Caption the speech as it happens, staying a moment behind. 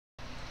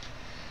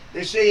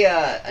They say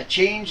a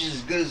change is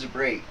as good as a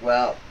break.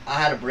 Well, I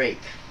had a break,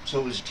 so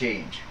it was a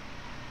change.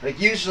 Like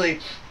usually,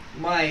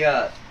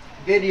 my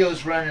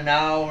videos run an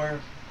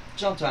hour,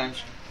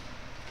 sometimes.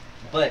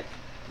 But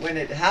when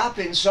it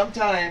happens,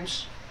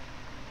 sometimes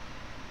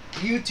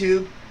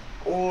YouTube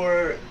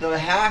or the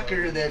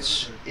hacker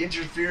that's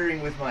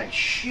interfering with my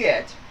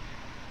shit,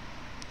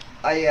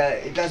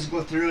 it doesn't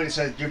go through and it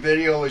says your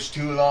video is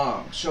too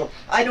long. So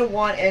I don't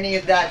want any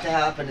of that to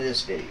happen to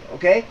this video,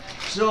 okay?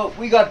 So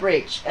we got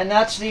breaks, and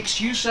that's the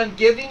excuse I'm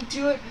giving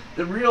to it.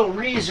 The real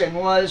reason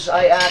was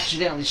I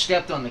accidentally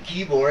stepped on the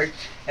keyboard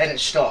and it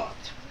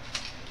stopped.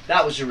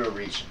 That was the real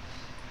reason.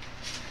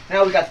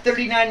 Now we got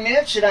 39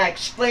 minutes and I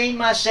explained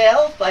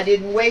myself. I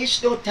didn't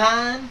waste no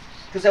time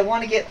because I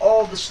want to get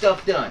all the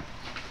stuff done.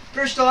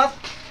 First off,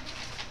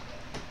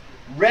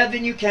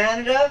 Revenue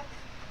Canada,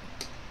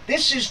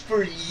 this is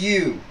for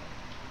you.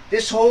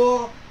 This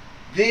whole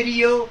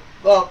video,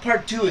 well,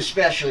 part 2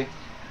 especially,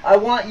 I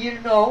want you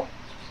to know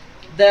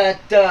that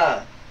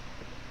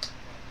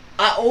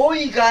I owe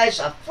you guys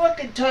a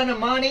fucking ton of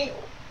money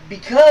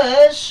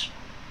because,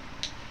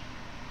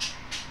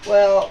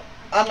 well,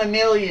 I'm a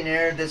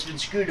millionaire that's been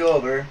screwed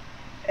over,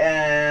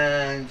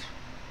 and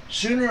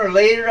sooner or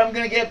later I'm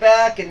going to get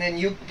back, and then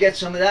you get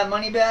some of that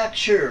money back.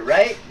 Sure,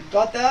 right?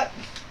 Got that?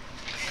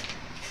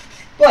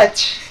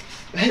 But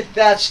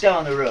that's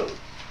down the road.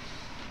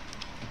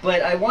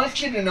 But I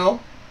want you to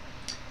know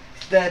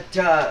that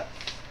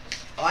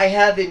I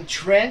have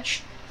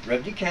entrenched,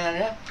 Revenue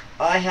Canada,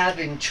 I have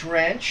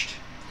entrenched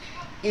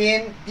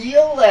in the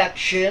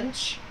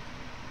elections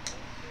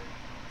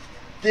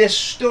this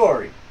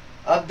story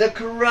of the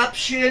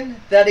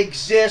corruption that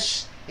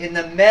exists in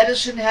the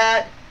Medicine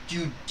Hat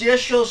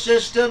judicial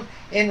system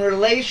in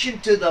relation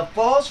to the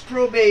false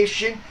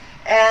probation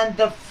and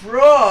the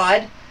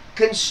fraud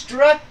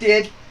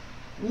constructed,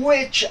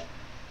 which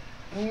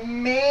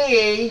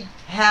may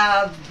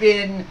have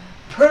been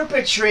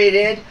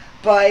perpetrated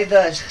by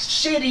the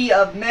city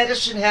of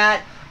Medicine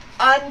Hat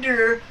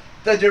under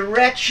the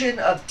direction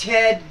of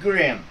Ted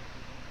Grimm.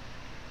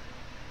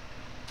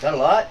 Is that a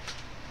lot?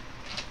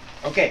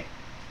 Okay.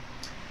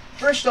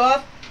 First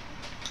off,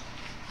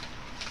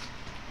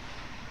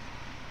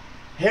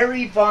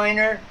 Harry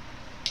Viner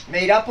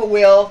made up a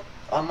will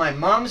on my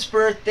mom's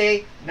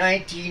birthday,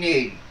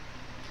 1980.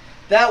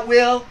 That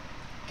will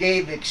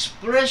gave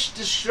express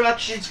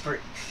instructions for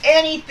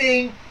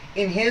anything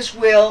in his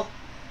will,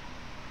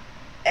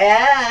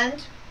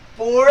 and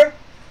for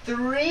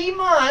 3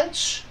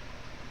 months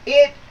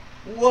it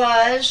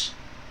was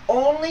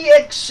only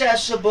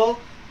accessible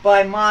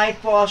by my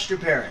foster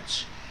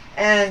parents.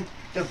 And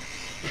the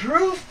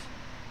proof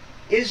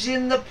is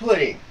in the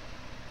pudding.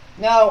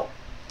 Now,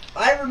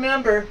 I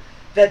remember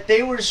that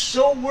they were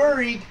so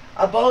worried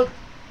about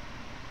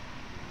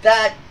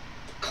that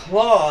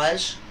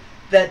clause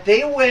that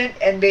they went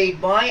and made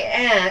my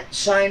aunt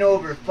sign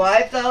over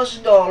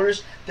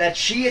 $5,000 that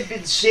she had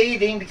been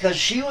saving because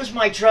she was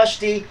my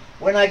trustee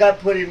when I got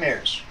put in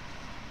Maris.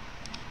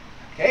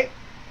 Okay?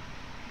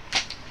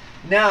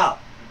 Now,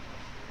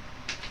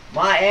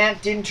 my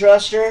aunt didn't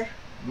trust her.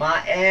 My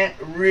aunt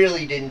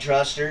really didn't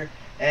trust her.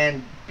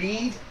 And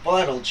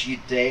befuddled,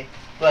 she'd say.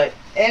 But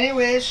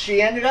anyways,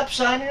 she ended up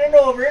signing it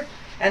over.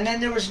 And then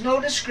there was no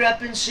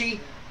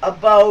discrepancy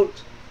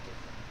about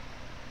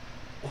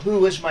who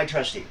was my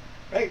trustee.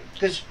 Right?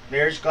 Because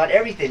Mayor's got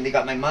everything. They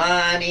got my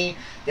money.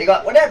 They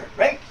got whatever.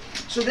 Right?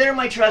 So they're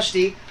my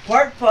trustee.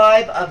 Part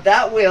 5 of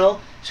that will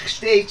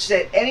states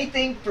that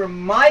anything for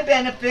my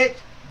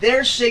benefit,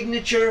 their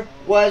signature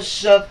was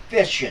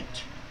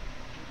sufficient.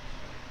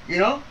 You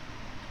know?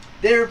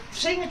 Their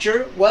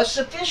signature was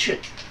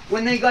sufficient.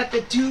 When they got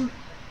the two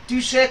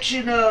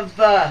section of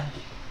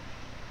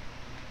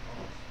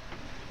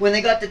when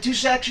they got the 2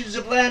 sections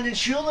of land in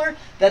Schuler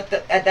that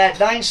at that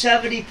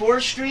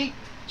 974th Street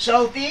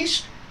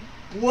Southeast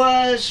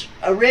was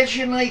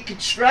originally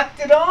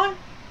constructed on.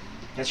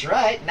 That's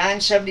right,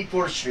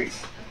 974th Street.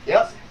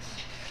 Yep.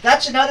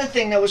 That's another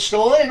thing that was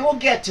stolen, and we'll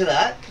get to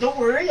that. Don't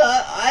worry,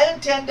 I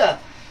intend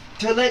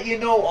to let you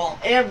know on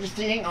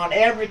everything, on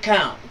every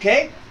count,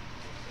 okay?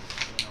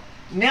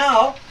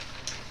 Now,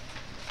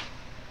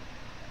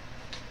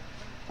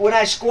 when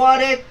I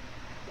squatted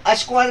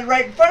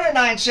right in front of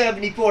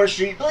 974th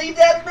Street. Believe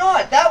that or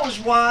not, that was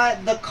why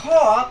the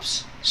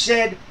cops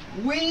said,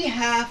 we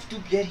have to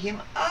get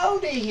him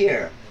out of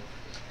here.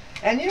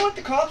 And you know what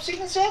the cops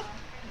even said?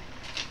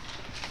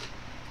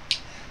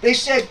 They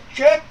said,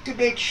 check to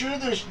make sure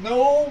there's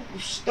no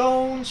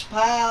stones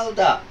piled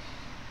up.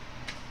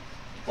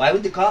 Why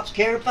would the cops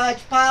care if I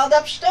piled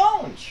up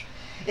stones?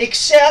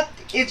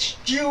 Except it's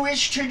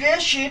Jewish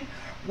tradition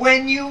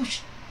when you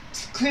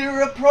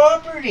clear a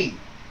property.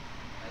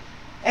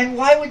 And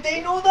why would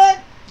they know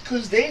that?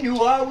 Because they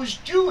knew I was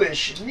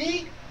Jewish.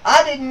 Me,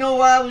 I didn't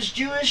know I was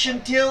Jewish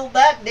until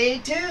that day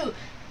too.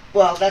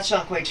 Well, that's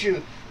not quite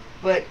true.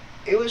 But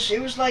it was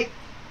like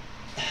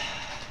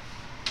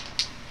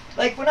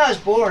when I was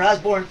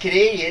born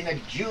Canadian,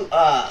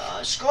 a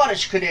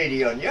Scottish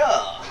Canadian,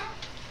 yeah.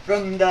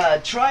 from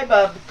the tribe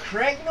of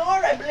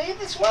Craignar, I believe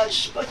this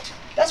was. But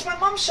that's my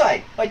mom's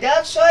side. My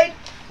dad's side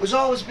was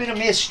always been a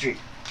mystery.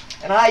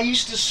 And I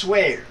used to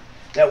swear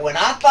that when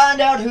I find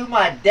out who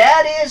my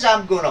dad is,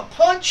 I'm going to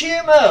punch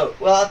him out.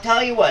 Well, I'll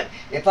tell you what,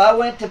 if I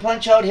went to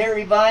punch out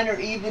Harry Viner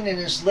even in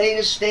his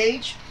latest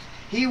stage,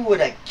 he would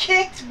have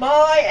kicked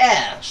my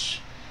ass.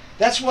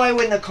 That's why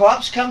when the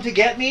cops come to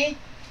get me,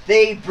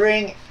 they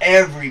bring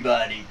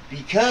everybody,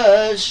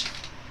 because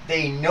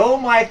they know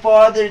my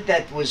father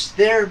that was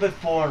there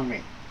before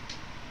me.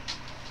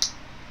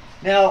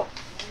 Now,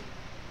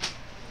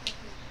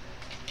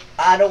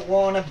 I don't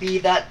want to be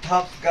that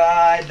tough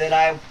guy that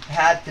I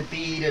had to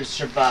be to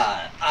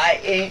survive. I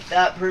ain't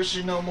that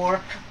person no more.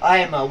 I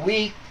am a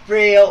weak,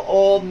 frail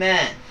old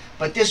man.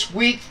 But this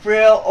weak,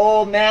 frail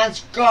old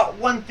man's got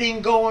one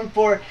thing going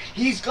for it.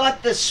 He's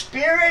got the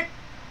spirit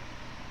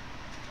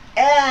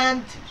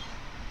and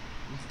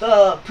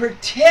the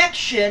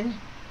protection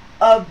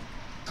of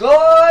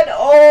God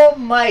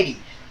Almighty.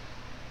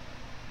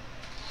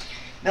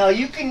 Now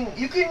you can go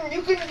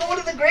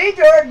to the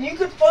graveyard and you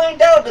can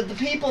find out that the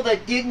people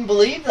that didn't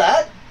believe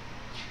that.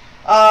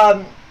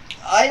 I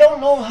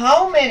don't know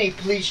how many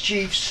police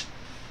chiefs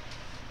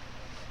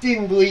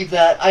didn't believe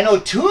that. I know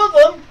 2 of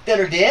them that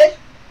are dead.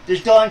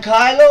 There's Don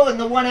Kylo and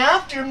the one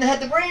after him that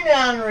had the brain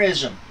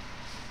aneurysm.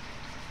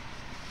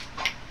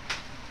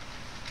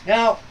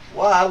 Now,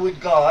 why would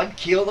God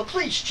kill the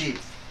police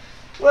chief?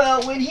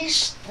 Well, when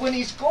he's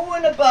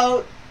going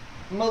about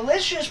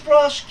malicious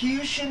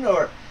prosecution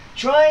or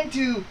trying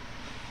to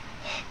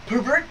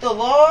pervert the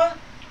law,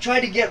 try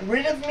to get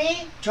rid of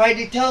me, try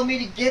to tell me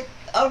to get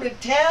out of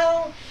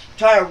town,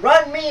 try to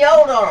run me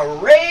out on a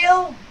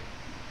rail.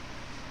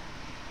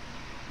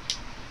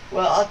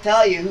 Well, I'll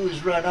tell you who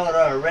was run out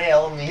on a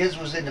rail, only his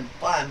was in the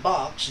fine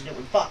box and it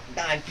was fucking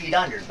 9 feet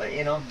under, but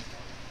you know.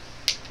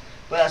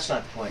 Well, that's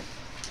not the point.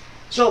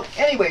 So,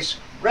 anyways,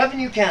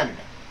 Revenue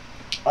Canada.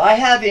 I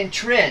have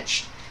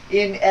entrenched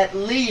in at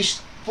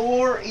least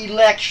 4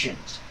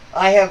 elections.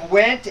 I have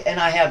went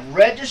and I have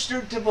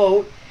registered to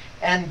vote,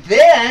 and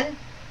then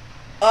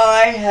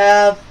I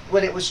have,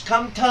 when it was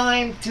come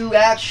time to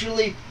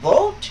actually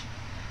vote,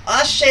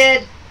 I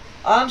said,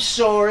 I'm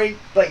sorry,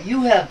 but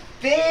you have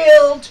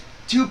failed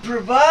to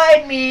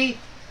provide me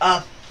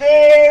a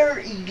fair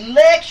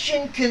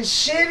election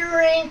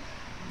considering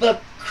the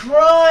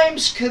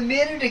crimes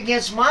committed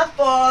against my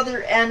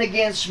father and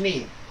against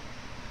me,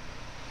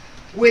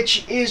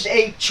 which is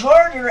a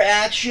charter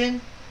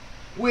action,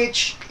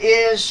 which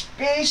is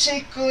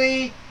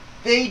basically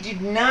they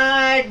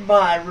denied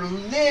my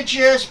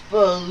religious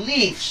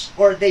beliefs,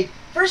 or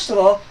first of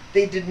all,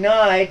 they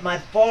denied my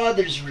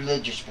father's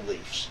religious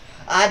beliefs.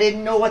 I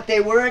didn't know what they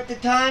were at the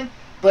time,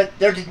 but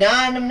they're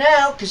denying them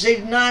now because they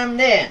denied them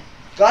then.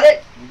 Got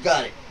it?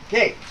 Got it.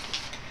 Okay.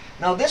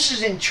 Now this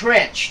is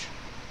entrenched.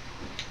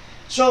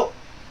 So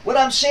what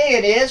I'm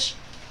saying is,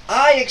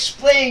 I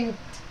explained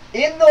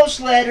in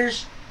those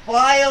letters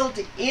filed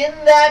in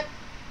that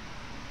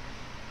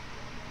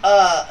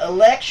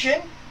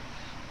election,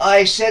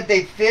 I said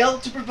they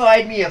failed to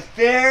provide me a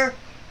fair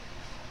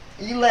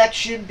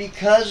election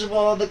because of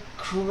all the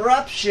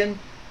corruption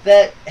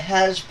that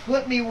has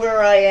put me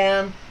where I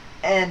am,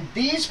 and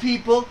these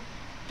people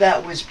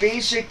that was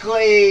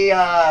basically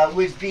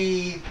would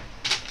be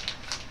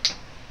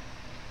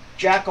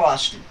Jack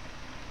Austin,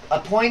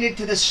 appointed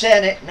to the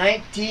Senate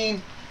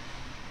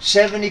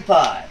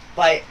 1975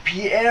 by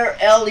Pierre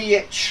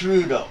Elliott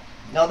Trudeau.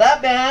 Now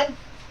that man,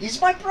 he's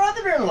my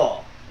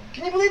brother-in-law.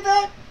 Can you believe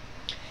that?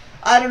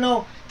 I don't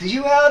know. Do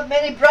you have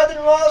many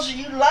brother-in-laws that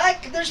you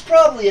like? There's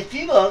probably a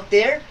few out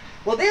there.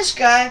 Well, this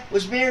guy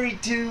was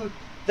married to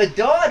the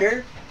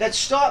daughter that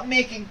stopped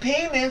making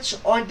payments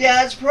on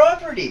Dad's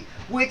property,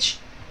 which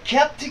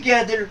kept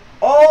together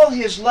all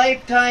his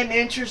lifetime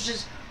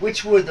interests,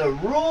 which were the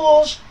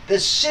rules the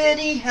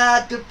city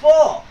had to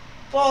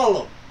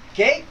follow.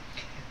 Okay?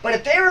 But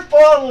if they were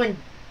following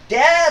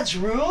Dad's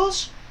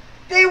rules,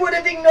 they would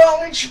have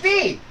acknowledged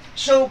me.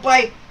 So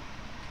by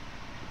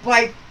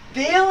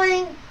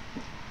failing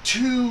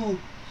to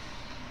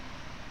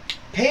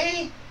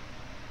pay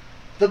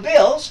the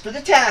bills for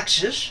the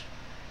taxes,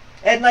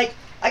 and like,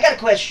 I got a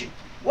question.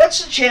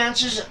 What's the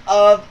chances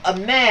of a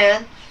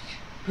man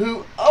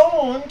who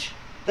owned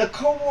the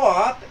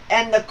co-op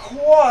and the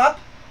co-op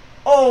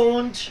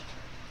owned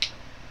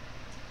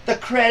the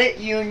credit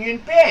union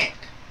bank?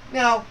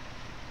 Now,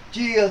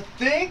 do you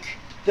think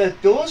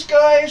that those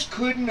guys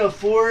couldn't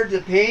afford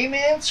the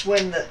payments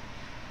when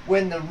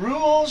the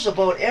rules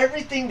about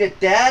everything that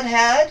Dad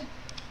had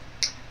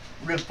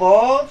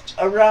revolved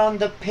around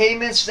the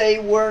payments they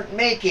weren't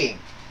making?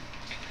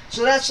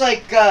 So that's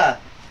like,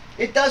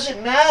 it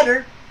doesn't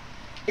matter.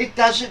 It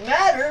doesn't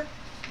matter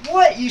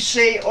what you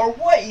say or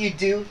what you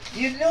do.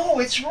 You know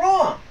it's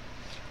wrong.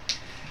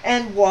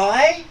 And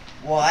why?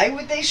 Why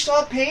would they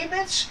stop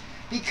payments?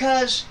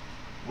 Because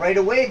right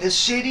away the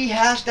city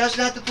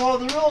doesn't have to follow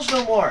the rules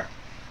no more.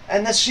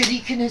 And the city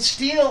can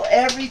steal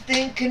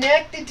everything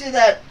connected to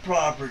that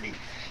property.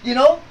 You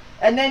know?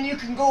 And then you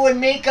can go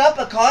and make up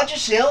a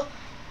codicil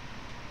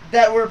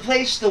that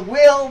replaced the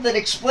will that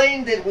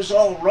explained that it was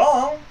all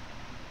wrong.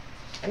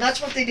 And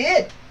that's what they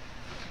did.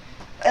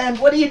 And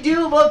what do you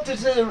do about to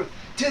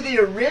the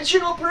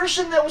original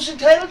person that was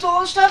entitled to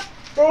all this stuff?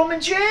 Throw him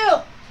in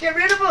jail. Get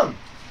rid of him.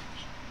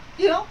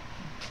 You know?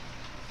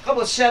 How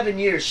about 7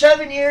 years?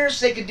 7 years,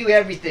 they could do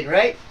everything,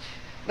 right?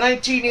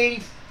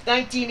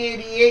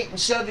 1988 and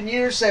 7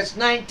 years, that's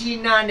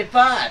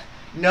 1995.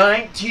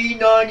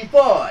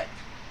 1995.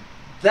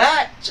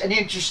 That's an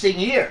interesting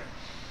year.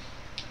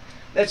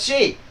 Let's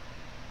see.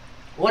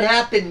 What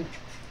happened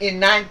in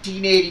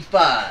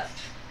 1985?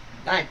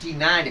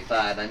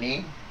 1995, I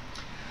mean.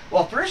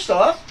 Well, first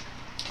off,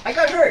 I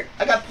got hurt.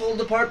 I got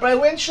pulled apart by a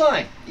winch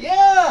line.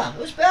 Yeah, it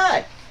was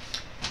bad.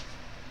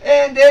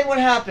 And then what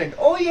happened?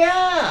 Oh,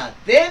 yeah.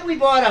 Then we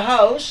bought a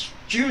house,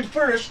 June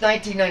 1st,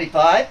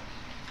 1995.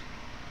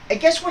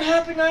 And guess what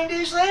happened 9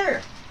 days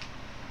later?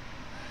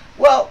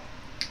 Well,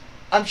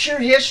 I'm sure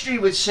history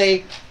would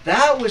say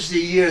that was the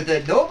year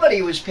that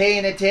nobody was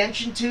paying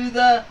attention to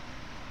the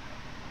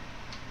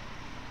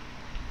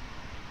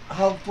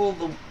how full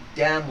the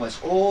dam was.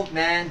 Old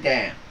Man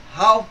Dam.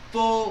 How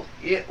full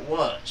it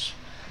was.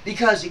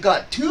 Because it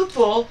got too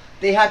full,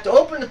 they had to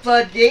open the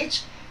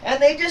floodgates, and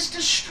they just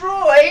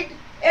destroyed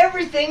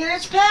everything in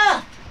its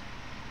path.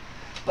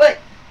 But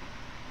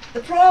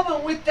the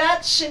problem with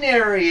that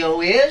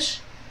scenario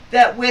is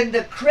that when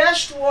the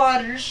crest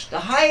waters, the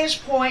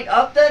highest point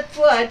of that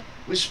flood,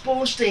 was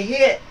supposed to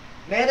hit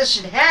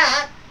Medicine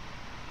Hat,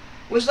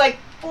 was like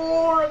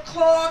 4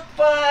 o'clock,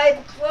 5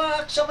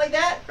 o'clock, something like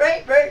that,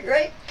 right?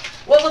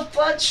 Well, the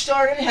flood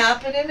started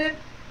happening at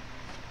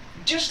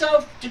just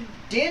after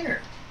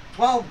dinner,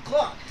 12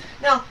 o'clock.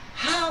 Now,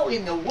 how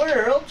in the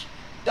world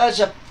does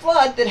a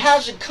flood that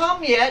hasn't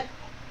come yet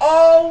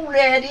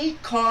already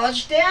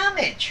cause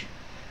damage?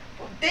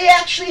 They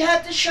actually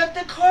had to shut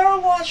the car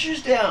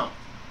washers down.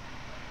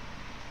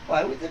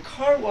 Why would the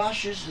car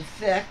washers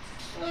affect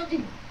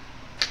flooding?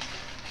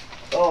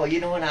 Oh, you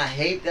know what I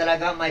hate that I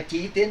got my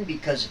teeth in?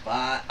 Because if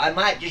I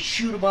might just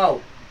shoot them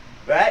out,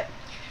 right?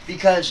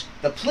 Because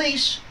the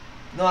police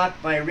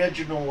knocked my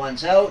original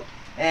ones out,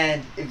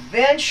 and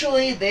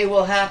eventually they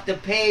will have to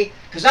pay,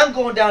 because I'm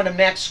going down to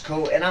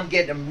Mexico and I'm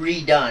getting them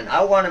redone.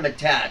 I want them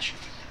attached.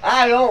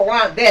 I don't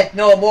want that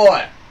no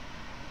more.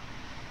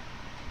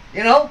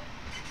 You know?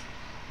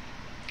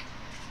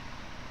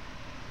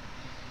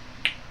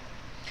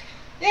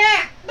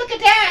 Yeah, look at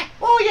that.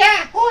 Oh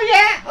yeah, oh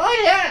yeah, oh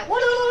yeah.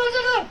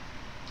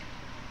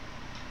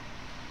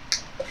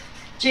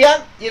 See,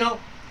 I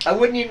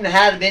wouldn't even have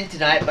had them in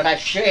tonight, but I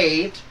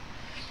shaved,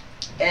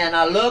 and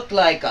I looked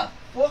like a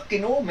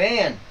fucking old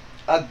man.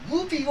 A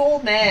goofy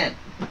old man.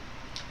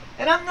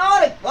 And I'm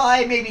not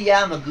well, maybe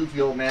yeah, I'm a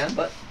goofy old man,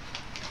 but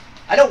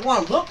I don't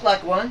want to look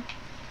like one.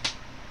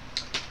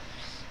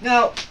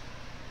 Now,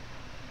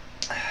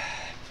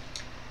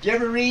 do you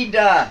ever read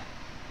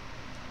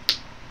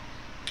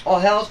All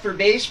Hell's for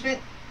Basement?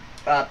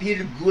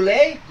 Peter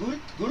Goulet?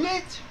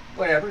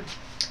 Whatever.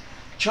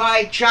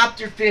 Try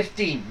chapter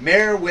 15,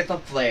 Mayor with a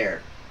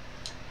Flare.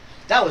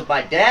 That was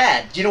my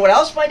dad. Do you know what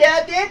else my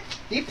dad did?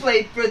 He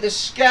played for the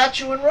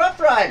Saskatchewan Rough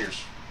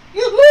Riders.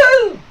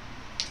 Yoo-hoo!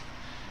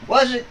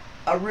 Wasn't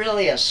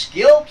really a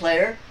skill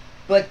player,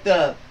 but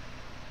the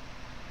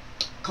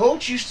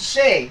coach used to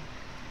say,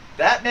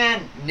 that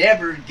man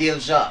never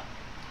gives up.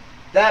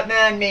 That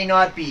man may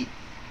not be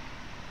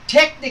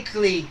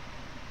technically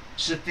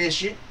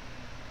sufficient,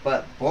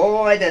 but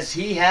boy does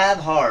he have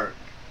heart.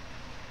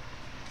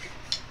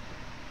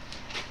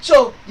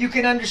 So you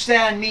can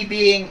understand me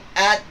being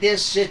at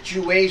this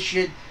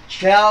situation,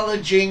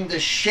 challenging the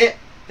shit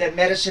that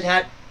Medicine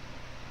Hat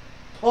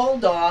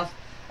pulled off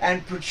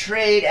and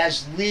portrayed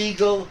as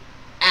legal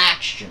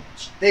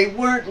actions. They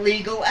weren't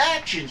legal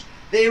actions.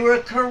 They were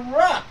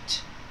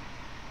corrupt.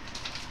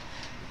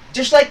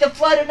 Just like the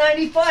flood of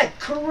 95,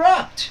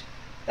 corrupt.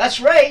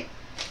 That's right.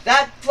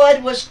 That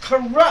flood was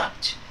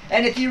corrupt.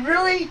 And if you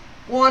really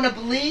want to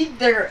believe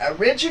their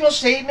original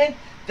statement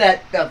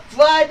that the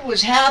flood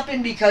was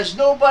happened because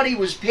nobody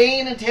was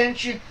paying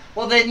attention,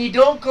 well then you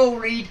don't go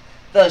read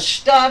the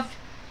stuff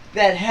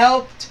that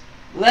helped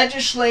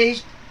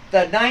legislate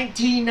the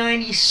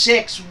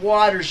 1996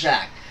 Waters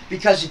Act.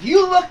 Because if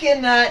you look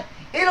in that,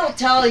 it'll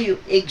tell you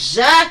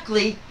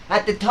exactly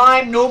at the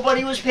time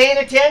nobody was paying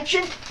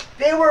attention.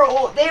 They were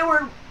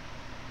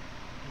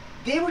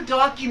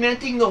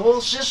documenting the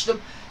whole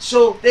system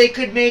so they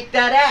could make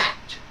that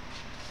act.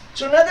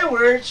 So in other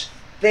words,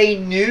 they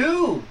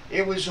knew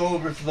it was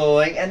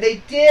overflowing and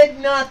they did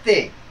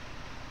nothing.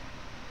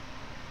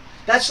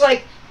 That's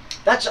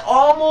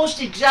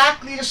almost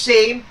exactly the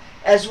same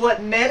as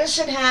what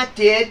Medicine Hat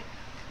did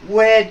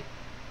when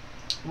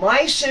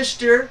my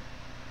sister,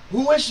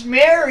 who was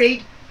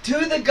married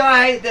to the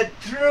guy that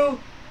threw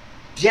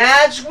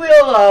Dad's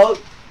will out,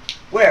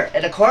 where?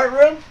 In a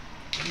courtroom?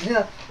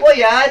 Yeah. Well,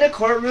 yeah, in a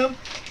courtroom.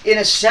 In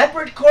a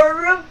separate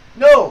courtroom?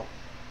 No.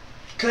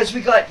 Because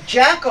we got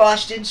Jack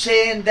Austin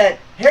saying that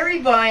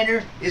Harry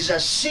Viner is a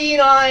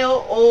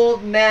senile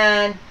old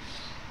man,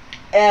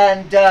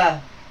 and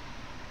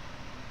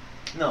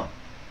no.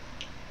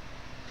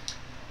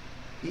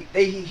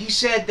 he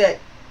said that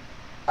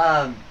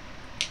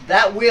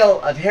that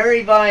will of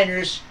Harry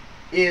Viner's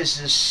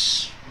is the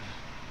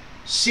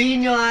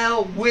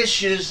senile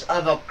wishes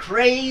of a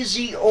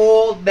crazy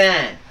old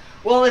man.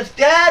 Well, if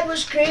Dad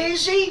was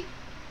crazy,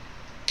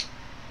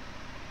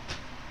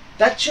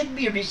 that shouldn't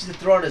be a reason to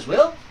throw out his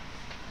will.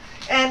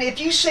 And if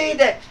you say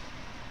that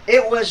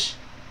it was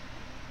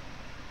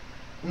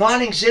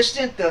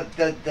non-existent,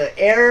 the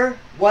error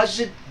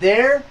wasn't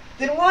there,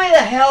 then why the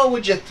hell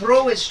would you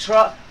throw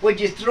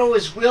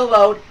his will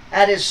out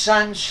at his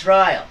son's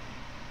trial?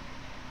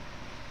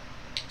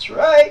 That's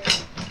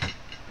right.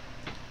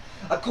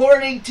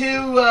 According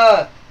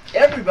to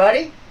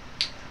everybody,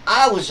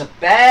 I was a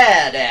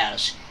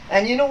badass.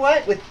 And you know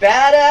what? With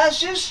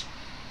badasses,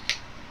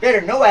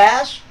 better no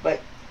ass, but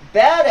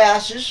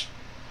badasses,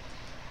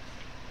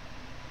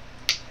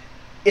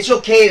 it's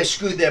okay to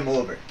screw them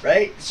over,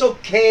 right? It's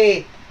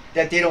okay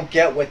that they don't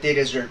get what they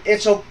deserve.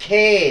 It's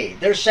okay.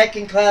 They're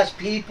second-class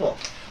people.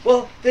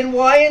 Well, then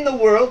why in the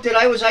world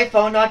was I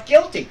found not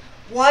guilty?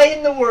 Why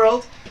in the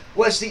world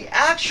was the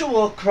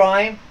actual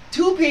crime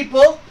 2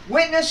 people,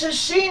 witnesses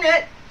seen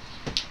it,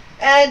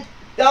 and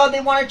now they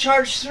want to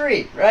charge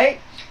 3, right?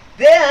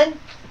 Then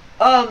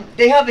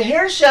they have a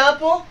hair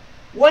sample.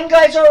 One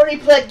guy's already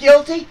pled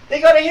guilty.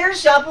 They got a hair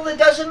sample that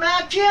doesn't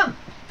match him.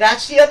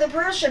 That's the other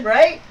person,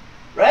 right?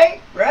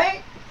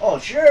 Right? Oh,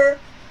 sure.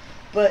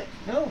 But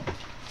no.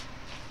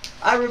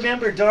 I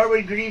remember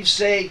Darwin Greaves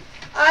saying,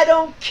 I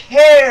don't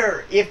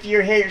care if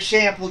your hair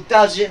sample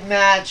doesn't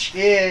match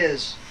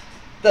his.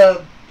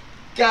 The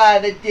guy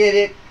that did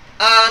it,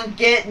 I'm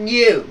getting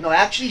you. No,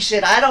 actually he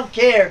said, I don't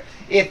care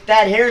if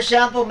that hair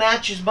sample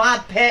matches my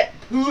pet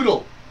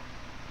poodle.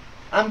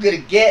 I'm going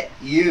to get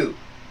you.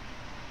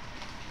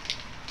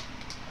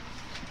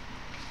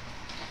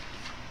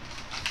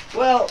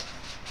 Well,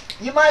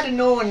 you might have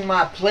known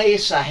my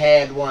place I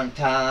had one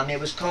time. It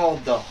was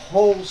called the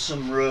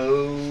Wholesome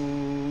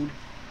Road.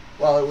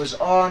 Well, it was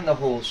on the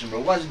Wholesome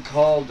Road. It wasn't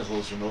called the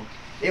Wholesome Road.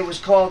 It was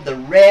called the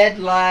Red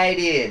Light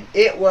Inn.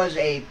 It was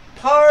a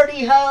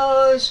party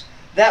house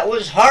that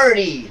was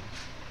hardy.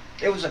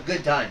 It was a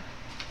good time.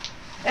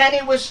 And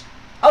it was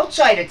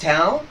outside of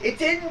town. It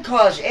didn't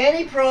cause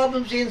any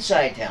problems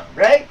inside town,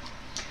 right?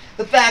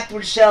 The fact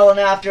we're selling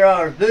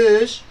after-hour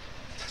booze,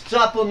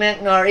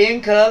 supplementing our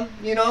income,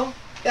 you know,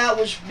 that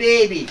was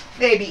maybe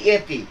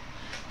iffy.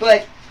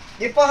 But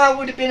if I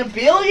would have been a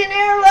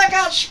billionaire like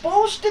I was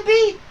supposed to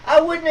be,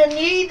 I wouldn't have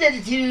needed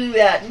to do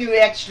that new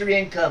extra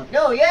income.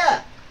 No,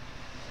 yeah.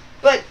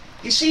 But,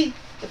 you see,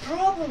 the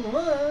problem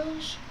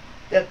was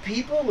that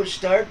people were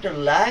starting to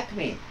like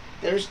me.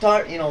 They're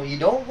you know, you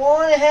don't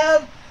want to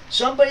have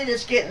somebody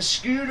that's getting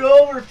screwed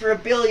over for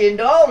 $1 billion.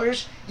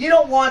 You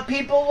don't want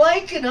people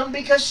liking him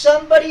because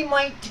somebody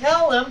might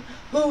tell him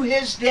who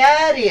his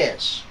dad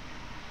is.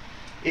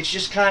 It's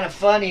just kind of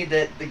funny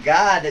that the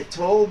guy that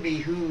told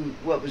me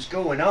what was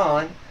going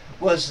on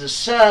was the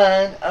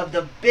son of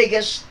the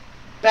biggest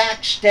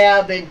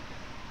backstabbing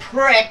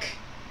prick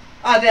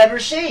I've ever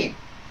seen.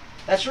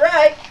 That's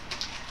right.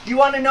 You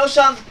want to know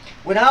something?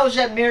 When I was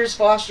at Mayor's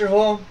Foster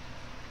Home,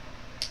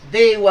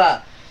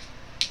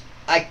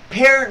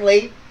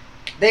 apparently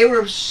they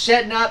were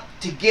setting up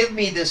to give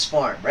me this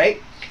farm,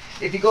 right?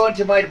 If you go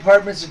into my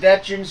Departments of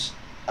Veterans,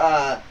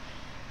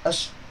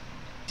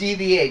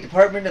 DVA,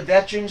 Department of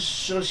Veterans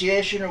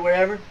Association or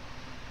whatever,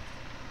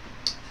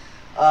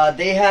 I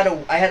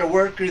had a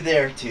worker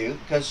there too,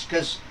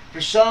 because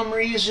for some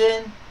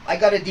reason I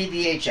got a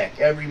DVA check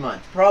every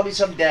month. Probably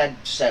some dad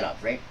set up,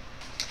 right?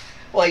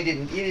 Well, he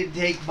didn't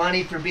take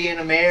money for being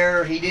a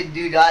mayor. He didn't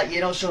do that, you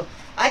know. So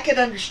I could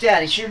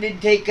understand. He sure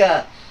didn't take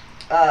a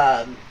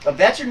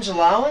veterans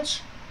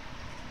allowance,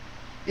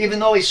 even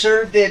though he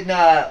served in.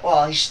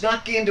 Well, he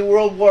snuck into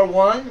World War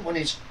I when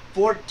he was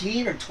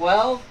 14 or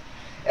 12.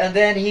 And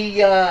then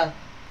he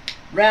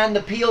ran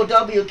the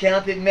POW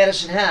camp in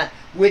Medicine Hat,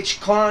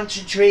 which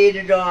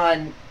concentrated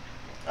on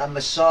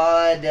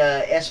Mossad,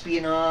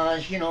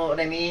 espionage, you know what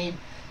I mean?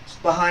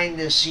 Behind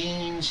the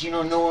scenes, you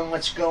know, knowing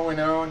what's going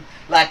on,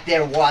 like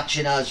they're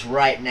watching us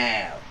right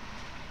now.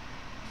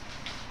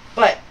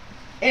 But,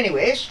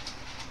 anyways,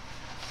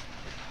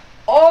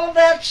 all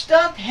that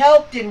stuff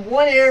helped in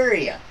one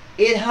area.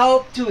 It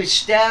helped to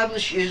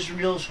establish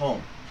Israel's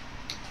home.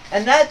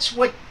 And that's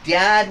what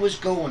Dad was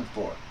going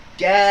for.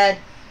 Dad,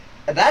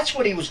 that's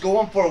what he was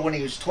going for when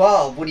he was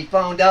 12, when he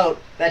found out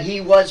that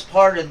he was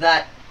part of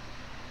that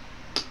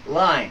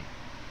line.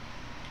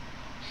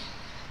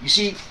 You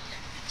see,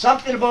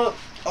 something about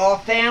our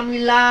family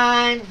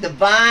line, the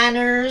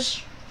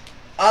Viners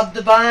of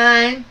the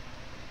Vine,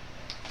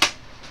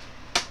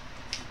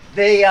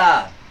 they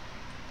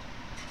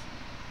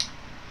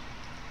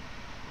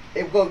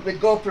it would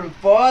go from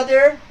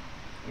father.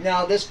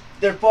 Now the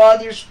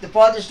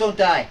fathers don't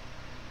die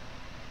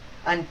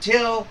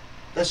until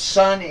the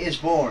son is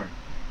born,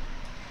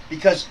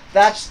 because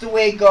that's the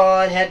way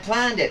God had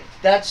planned it.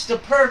 That's the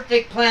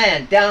perfect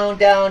plan. Down,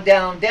 down,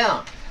 down,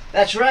 down.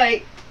 That's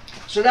right.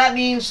 So that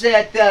means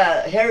that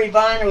Harry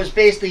Viner was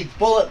basically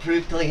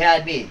bulletproof till he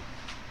had me.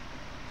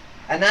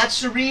 And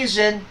that's the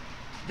reason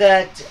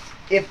that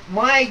if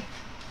my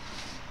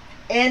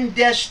end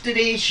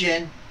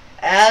destination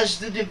as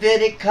the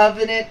Davidic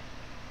covenant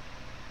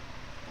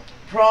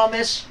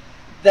promise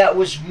that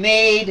was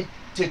made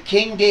to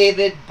King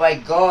David by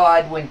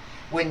God,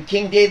 when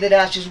King David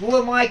asks,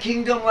 will my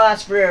kingdom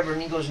last forever?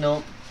 And he goes,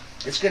 no,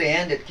 it's going to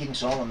end at King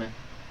Solomon.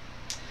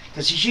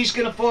 Because she's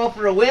going to fall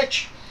for a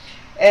witch,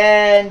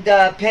 and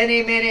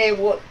Penny Mene,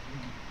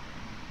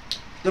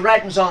 the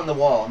writing's on the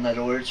wall, in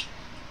other words.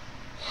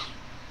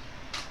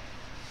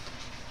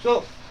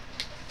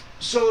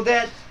 So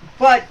that,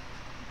 but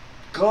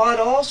God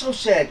also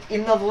said,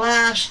 in the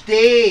last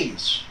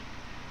days,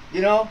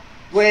 you know,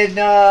 when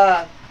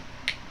the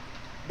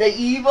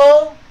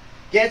evil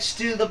gets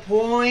to the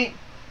point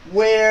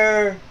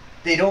where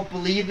they don't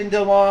believe in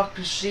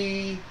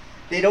democracy,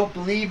 they don't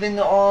believe in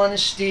the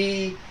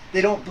honesty,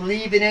 they don't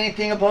believe in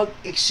anything about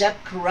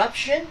except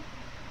corruption.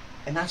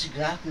 And that's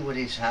exactly what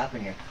is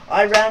happening here.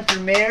 I ran for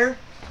mayor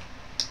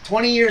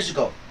 20 years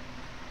ago.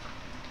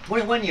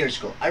 21 years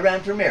ago, I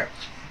ran for mayor.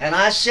 And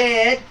I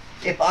said,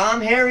 if I'm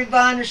Harry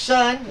Viner's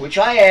son, which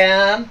I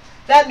am,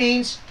 that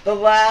means the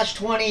last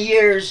 20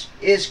 years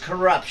is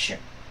corruption.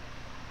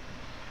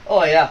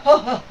 Oh yeah, ha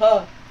ha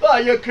ha. Oh,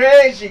 you're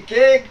crazy,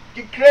 kid.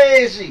 You're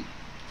crazy.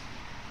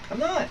 I'm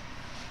not.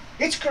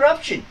 It's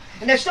corruption.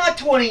 And it's not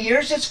 20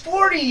 years, it's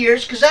 40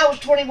 years, because that was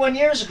 21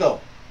 years ago.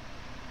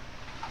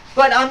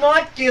 But I'm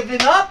not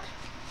giving up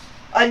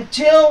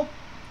until,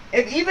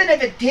 even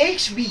if it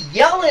takes me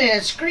yelling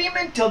and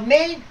screaming till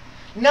May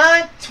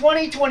 9th,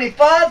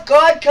 2025,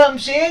 God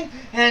comes in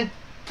and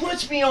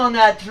puts me on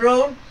that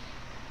throne.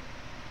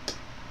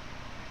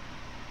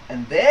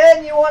 And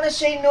then you want to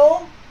say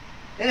no?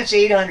 Then it's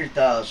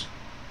 800,000.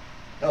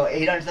 No,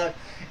 800,000.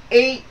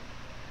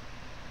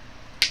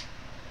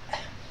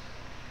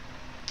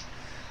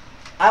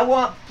 I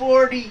want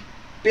 $400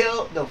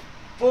 billion.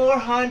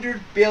 $400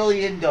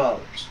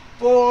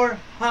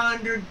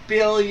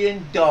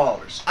 billion.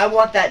 I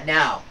want that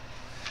now.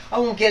 I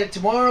won't get it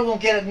tomorrow,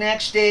 won't get it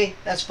next day,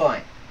 that's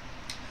fine.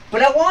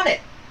 But I want it.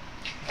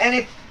 And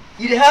if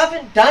you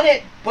haven't done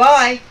it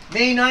by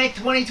May 9th,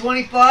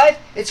 2025,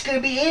 it's going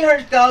to be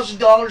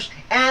 $800,000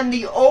 and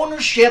the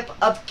ownership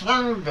of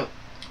Canada.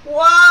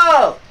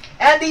 Wow!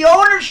 And the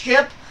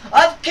ownership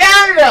of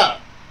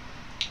Canada!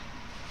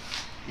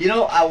 You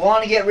know, I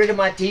want to get rid of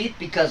my teeth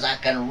because I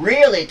can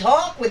really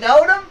talk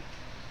without them.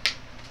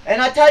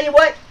 And I tell you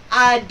what,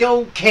 I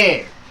don't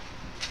care.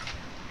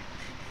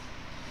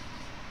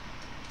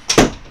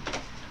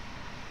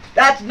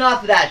 That's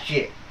enough of that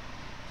shit.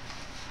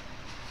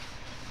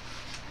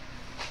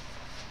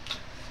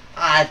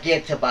 I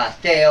get to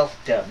myself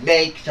to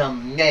make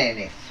some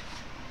menace.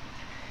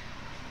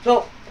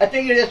 So, I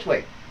figure this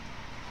way.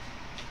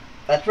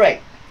 That's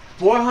right.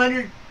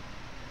 $400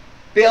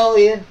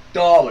 billion.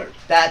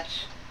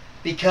 That's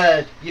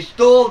because you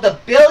stole the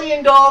 $1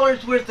 billion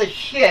worth of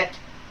shit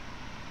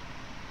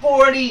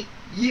 40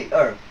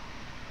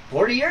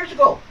 years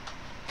ago.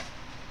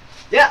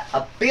 Yeah,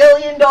 $1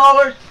 billion,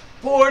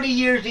 40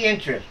 years of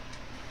interest.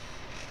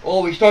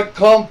 Oh, we start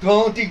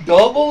compounding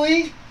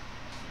doubly?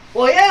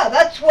 Well, yeah,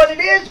 that's what it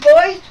is,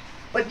 boys.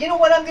 But you know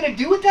what I'm going to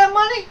do with that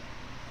money?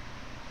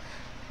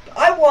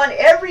 I want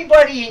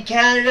everybody in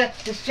Canada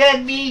to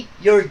send me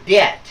your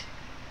debt.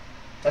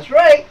 That's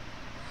right.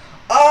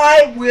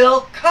 I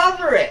will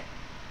cover it.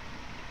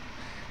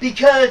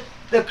 Because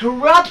the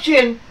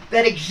corruption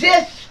that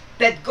exists,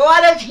 that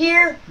got us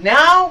here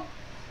now,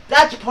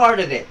 that's part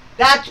of it.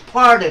 That's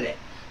part of it.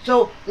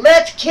 So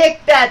let's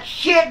kick that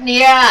shit in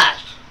the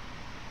ass.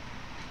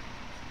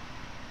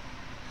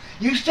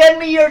 You send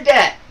me your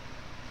debt.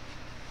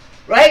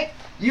 Right?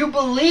 You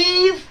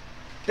believe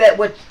that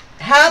what's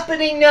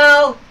happening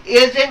now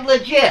isn't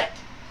legit.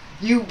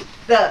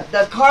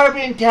 The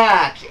carbon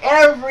tax,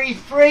 every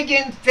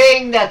friggin'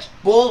 thing that's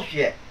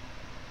bullshit.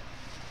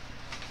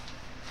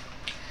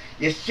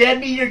 You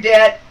send me your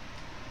debt,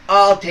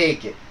 I'll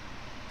take it.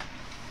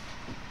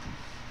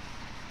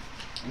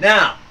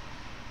 Now,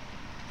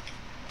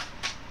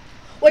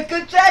 what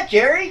good's that,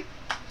 Jerry?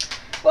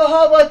 Well,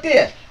 how about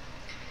this?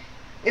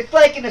 It's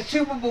like in a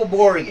Super Bowl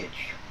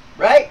mortgage,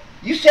 right?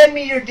 You send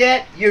me your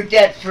debt, you're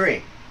debt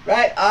free,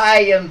 right?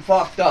 I am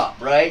fucked up,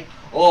 right?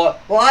 Or,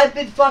 well, I've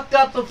been fucked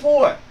up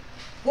before.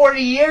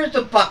 40 years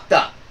of fucked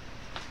up.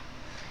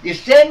 You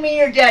send me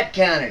your debt,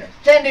 Canada.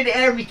 Send it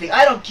everything.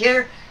 I don't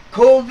care.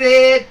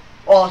 COVID,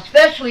 well,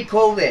 especially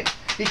COVID,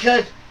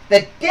 because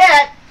the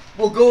debt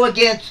will go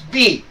against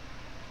me.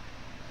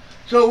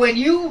 So when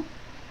you,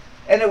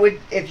 and it would,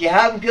 if you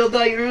haven't filled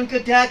out your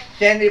income tax,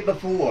 send it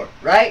before,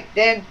 right?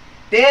 Then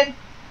they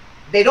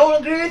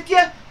don't agree with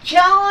you,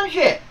 challenge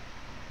it.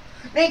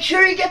 Make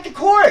sure you get to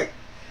court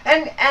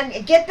and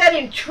get that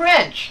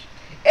entrenched.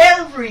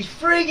 Every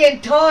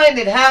friggin' time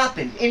it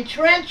happens,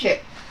 entrench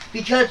it.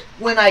 Because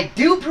when I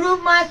do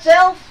prove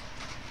myself,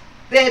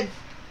 then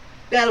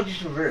that'll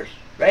just reverse,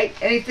 right?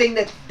 Anything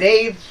that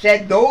they've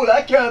said, no,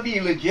 that can't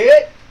be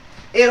legit,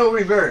 it'll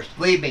reverse.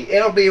 Believe me,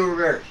 it'll be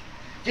reversed.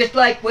 Just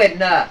like when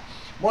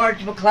Marge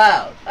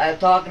McLeod, I was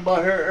talking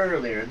about her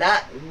earlier,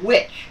 that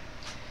witch.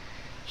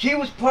 She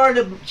was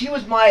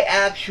my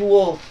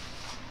actual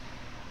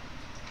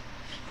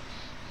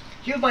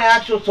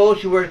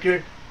social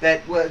worker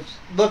that was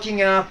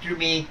looking after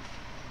me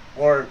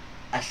or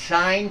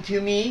assigned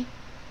to me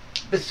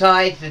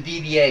besides the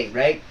DVA,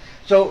 right?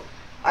 So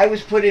I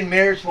was put in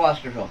Mayor's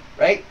foster home,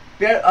 right?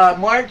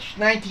 March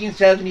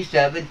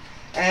 1977,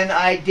 and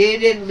I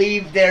didn't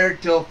leave there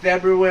till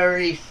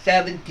February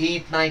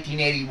 17th,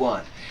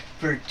 1981.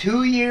 For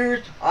 2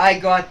 years, I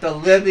got the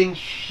living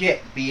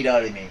shit beat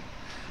out of me.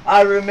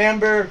 I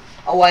remember,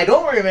 oh, I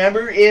don't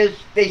remember is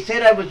they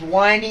said I was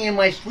whining in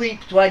my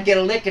sleep, so I'd get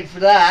a licking for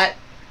that.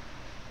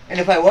 And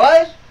if I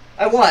was,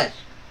 I was.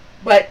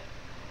 But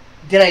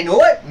did I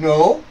know it?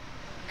 No.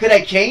 Could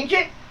I change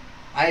it?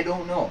 I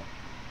don't know.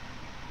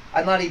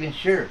 I'm not even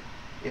sure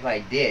if I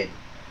did.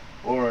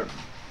 Or,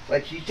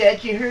 but she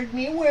said she heard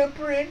me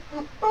whimpering.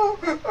 Oh,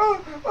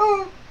 oh,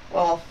 oh.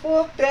 Well,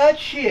 fuck that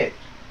shit.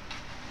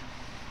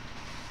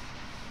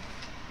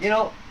 You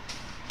know,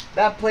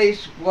 that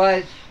place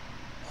was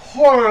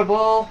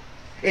horrible.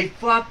 It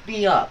fucked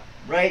me up,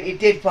 right? It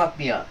did fuck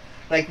me up.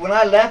 Like when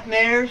I left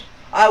Mayor's,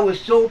 I was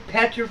so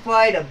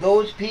petrified of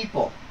those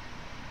people.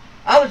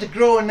 I was a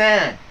grown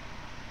man.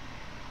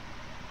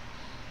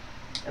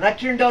 And I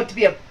turned out to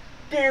be a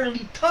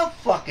fairly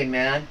tough fucking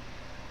man.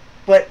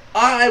 But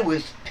I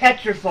was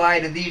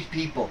petrified of these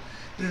people.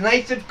 The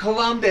Knights of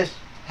Columbus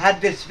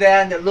had this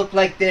van that looked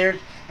like theirs.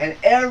 And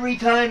every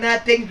time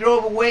that thing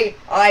drove away,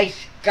 I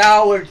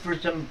scoured for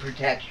some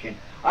protection.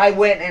 I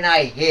went and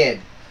I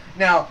hid.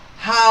 Now,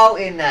 how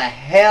in the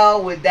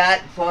hell would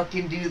that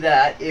fucking do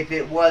that if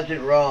it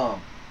wasn't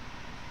wrong?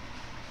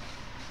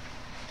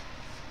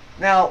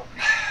 Now,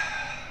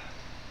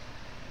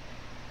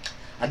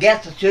 I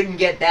guess I shouldn't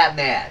get that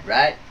mad,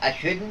 right? I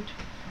shouldn't.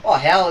 Oh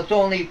hell, it's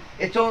only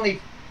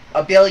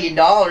 $1 billion.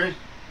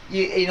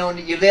 You know,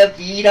 you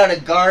eat out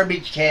of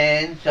garbage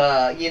cans.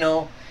 You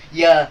know,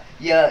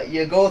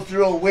 you go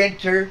through a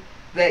winter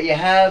that you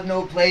have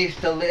no place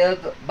to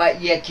live,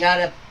 but you got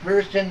a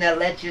person that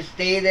lets you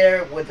stay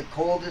there with the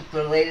coldest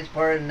for the latest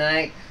part of the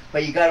night,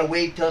 but you gotta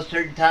wait till a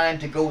certain time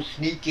to go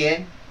sneak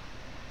in.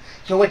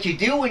 So what you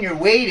do when you're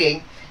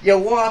waiting, you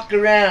walk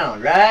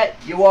around, right?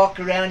 You walk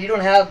around, you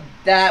don't have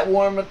that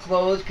warm of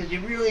clothes because you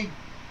really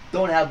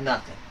don't have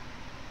nothing.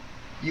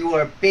 You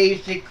are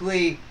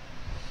basically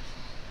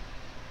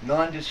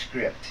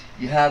nondescript.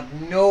 You have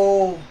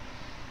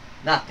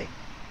nothing.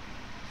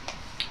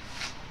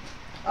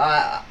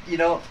 You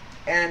know,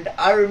 and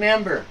I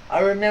remember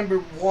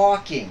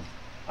walking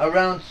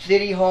around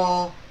City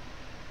Hall.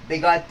 They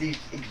got these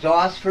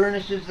exhaust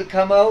furnaces that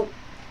come out,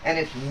 and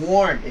it's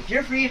warm. If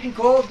you're freezing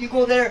cold, you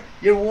go there,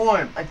 you're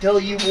warm until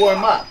you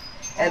warm up.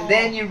 And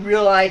then you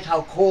realize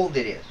how cold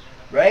it is,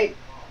 right?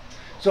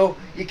 So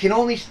you can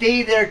only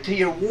stay there till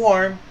you're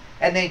warm,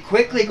 and then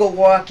quickly go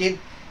walking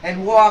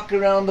and walk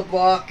around the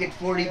block at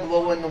 40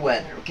 below in the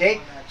weather,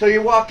 okay? So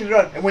you're walking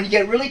around, and when you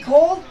get really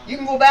cold, you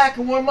can go back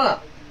and warm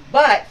up.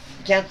 But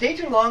you can't stay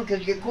too long because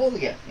you get cold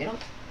again, you know?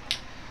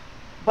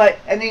 But,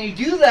 and then you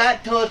do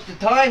that till it's the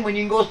time when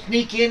you can go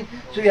sneak in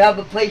so you have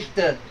a place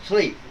to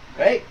sleep,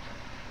 right?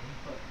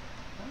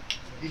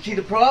 You see,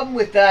 the problem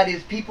with that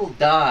is people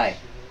die.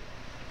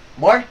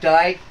 Mark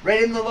died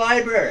right in the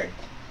library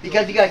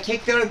because he got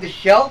kicked out of the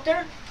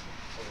shelter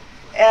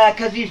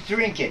because he's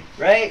drinking,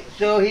 right?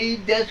 So he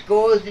just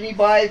goes and he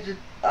buys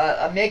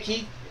a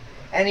Mickey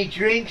and he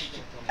drinks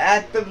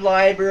at the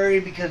library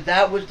because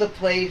that was the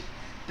place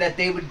that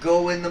they would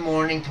go in the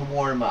morning to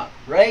warm up,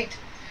 right?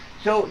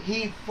 So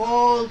he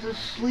falls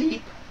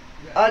asleep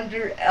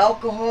under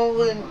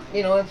alcohol and,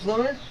 you know,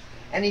 influence,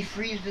 and he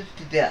freezes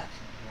to death.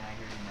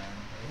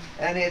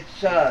 And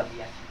it's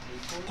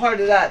part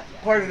of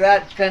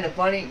that's kind of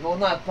funny. Well,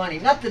 not funny.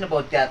 Nothing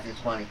about death is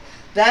funny.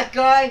 That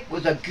guy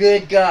was a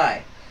good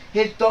guy.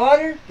 His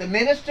daughter, the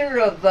minister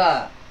of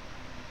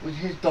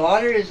his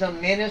daughter is a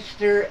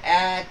minister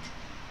at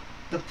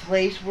the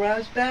place where I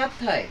was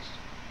baptized.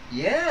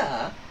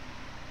 Yeah.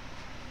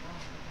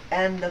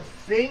 And the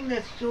thing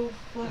that's so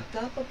fucked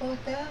up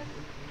about that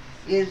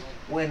is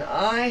when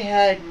I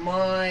had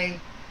my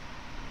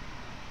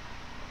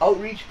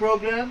outreach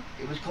program,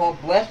 it was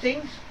called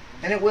Blessings,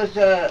 and it was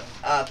a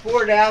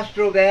Ford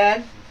Astro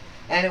van,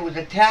 and it was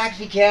a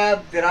taxi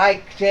cab that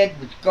I said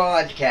was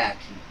God's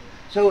taxi.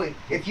 So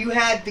if you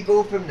had to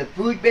go from the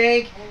food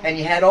bank and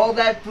you had all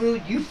that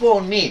food, you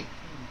phoned me.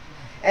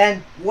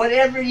 And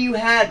whatever you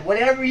had,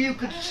 whatever you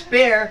could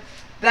spare,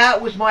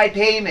 that was my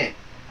payment.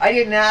 I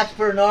didn't ask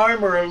for an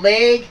arm or a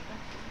leg,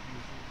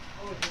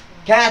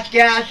 cash,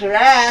 gas, or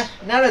ass,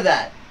 none of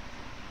that.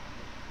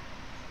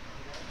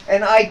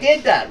 And I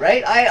did that,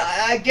 right?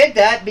 I did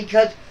that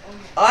because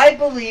I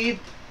believe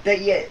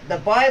that the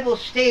Bible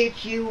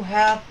states you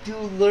have to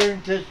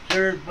learn to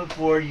serve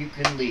before you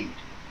can lead.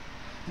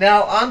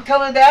 Now, I'm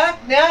coming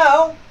back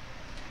now,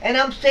 and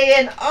I'm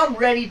saying I'm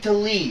ready to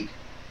lead.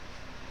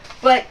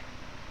 But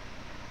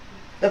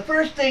the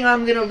first thing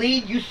I'm going to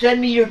lead, you send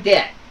me your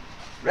debt.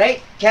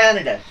 Right?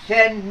 Canada,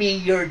 send me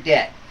your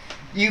debt.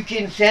 You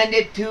can send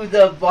it to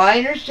the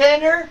Viner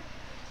Center,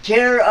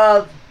 care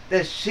of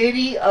the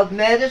City of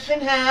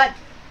Medicine Hat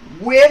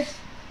with,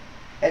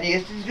 and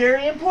this is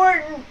very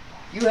important,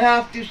 you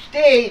have to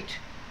state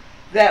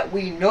that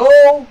we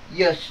know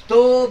you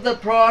stole the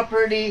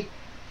property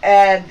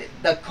and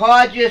the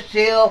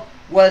codicil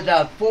was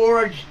a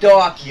forged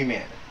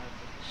document.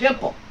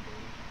 Simple,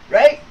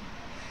 right?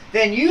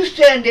 Then you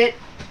send it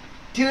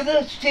to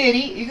the city.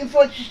 You can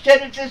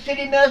send it to the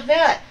City of Medicine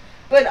Hat.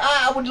 But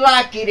I would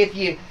like it if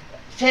you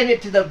send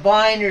it to the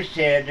Viner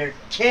Center,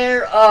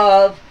 care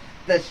of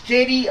the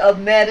City of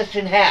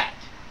Medicine Hat,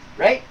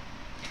 right?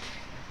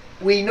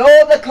 We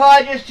know the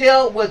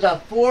codicil was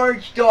a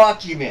forged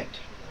document.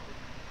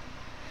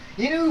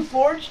 You know who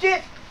forged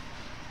it?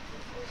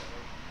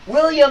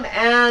 William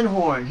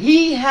Anhorn.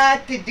 He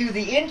had to do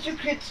the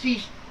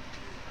intricacies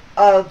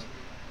of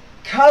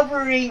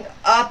covering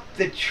up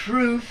the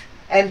truth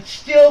and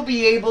still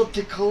be able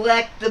to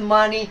collect the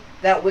money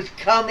that was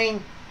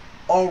coming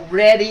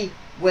already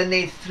when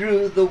they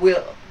threw the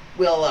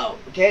will out.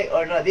 Okay?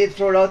 Or no, they'd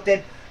throw it out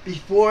then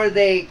before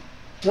they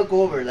took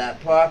over that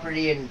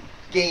property and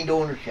gained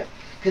ownership.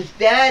 Because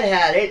Dad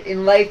had it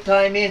in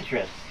lifetime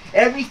interest.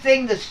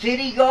 Everything the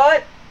city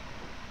got,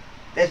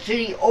 the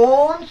city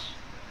owns,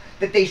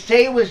 that they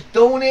say was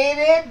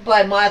donated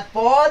by my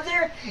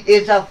father,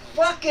 is a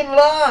fucking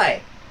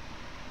lie.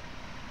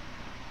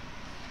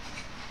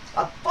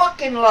 A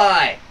fucking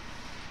lie.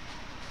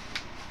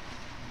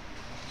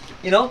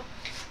 You know,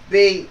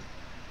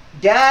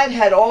 Dad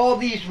had all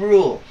these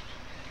rules.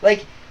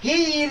 Like,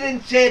 he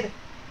even said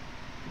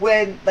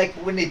when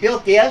they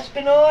built the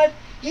Esplanade,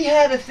 he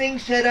had a thing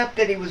set up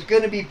that it was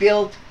going to be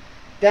built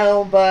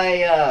down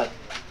by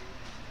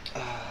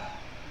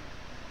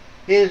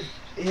his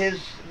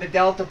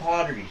Delta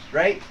Potteries,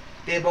 right?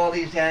 They have all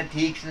these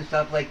antiques and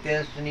stuff like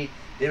this, and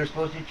they were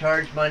supposed to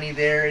charge money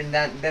there, and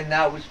then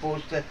that was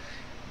supposed to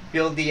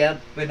build the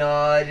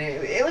Esplanade.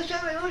 It was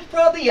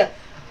probably a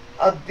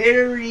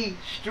very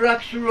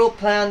structural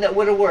plan that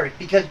would have worked,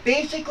 because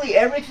basically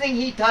everything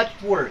he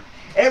touched worked.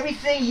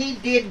 Everything he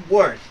did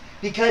worked.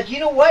 Because you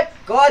know what?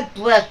 God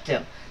blessed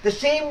him. The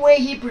same way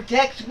he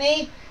protects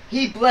me,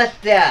 he blessed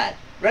Dad,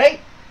 right?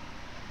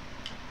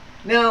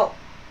 Now,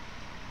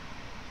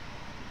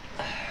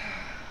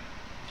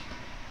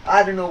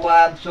 I don't know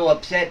why I'm so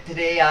upset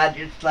today.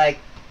 You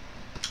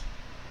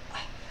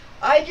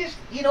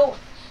know,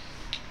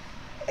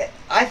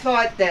 I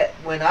thought that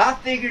when I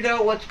figured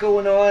out what's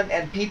going on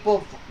and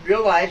people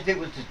realized it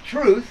was the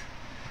truth,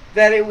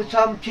 that it was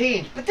some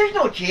change. But there's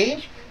no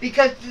change,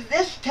 because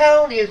this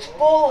town is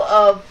full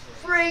of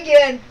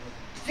friggin'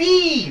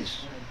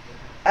 thieves.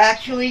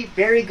 Actually,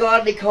 very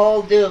godly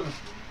called them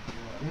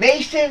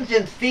Masons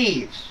and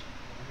thieves.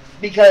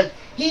 Because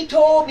he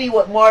told me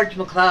what Marge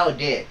McLeod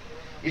did.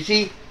 You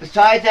see,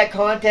 besides that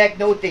contact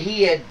note that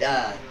he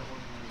had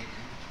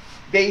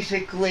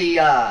basically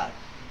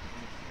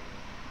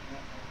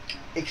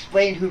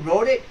explained who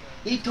wrote it,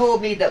 he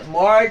told me that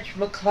Marge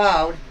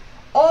McLeod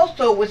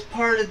also was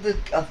part of the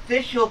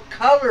official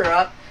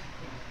cover-up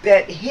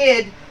that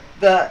hid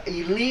the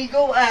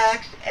illegal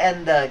acts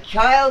and the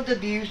child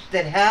abuse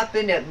that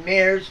happened at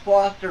Mayor's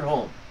foster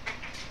home.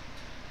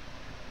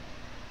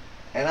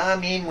 And I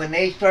mean, when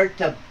they start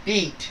to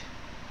beat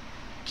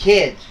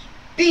kids,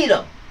 beat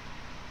them.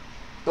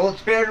 Don't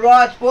spare the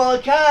rod, spoil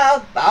a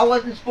child. I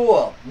wasn't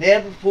spoiled.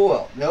 Never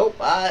spoiled. Nope,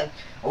 I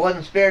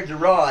wasn't spared the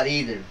rod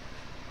either.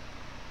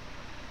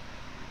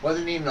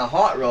 Wasn't even a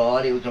hot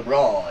rod, it was a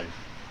rod.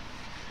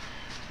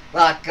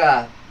 Like,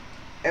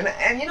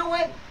 and you know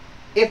what?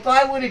 If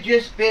I would have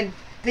just been,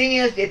 thing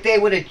is, if they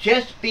would have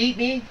just beat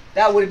me,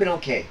 that would have been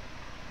okay.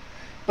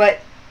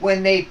 But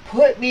when they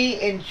put me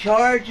in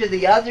charge of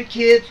the other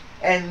kids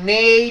and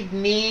made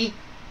me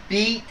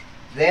beat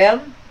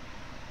them,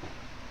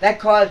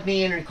 that caused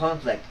me inner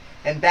conflict.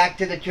 And back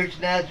to the Church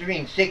of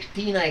Nazarene,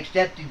 16, I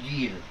accepted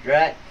Jesus,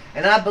 right?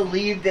 And I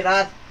believed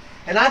that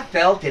and I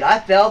felt it.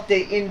 I felt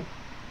it in,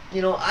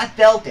 you know, I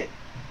felt it.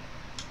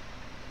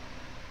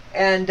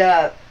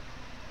 And,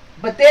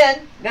 but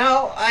then,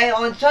 now,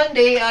 on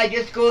Sunday, I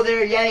just go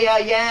there,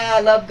 yeah,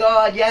 I love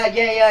God, yeah,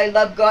 I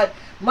love God.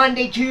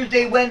 Monday,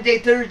 Tuesday, Wednesday,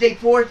 Thursday,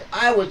 fourth,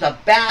 I was a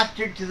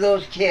bastard to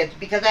those kids,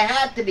 because I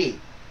had to be.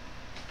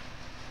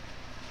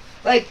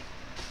 Like,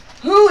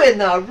 who in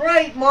the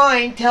right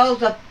mind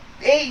tells a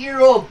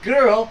 8-year-old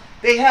girl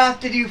they have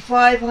to do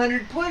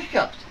 500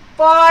 push-ups?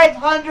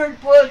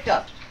 500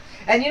 push-ups.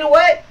 And you know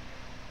what?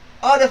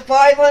 Out of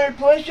 500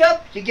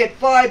 push-ups, you get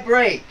 5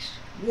 breaks.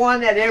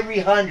 1 at every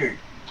 100.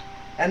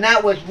 And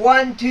that was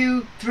 1,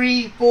 2,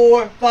 3,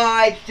 4,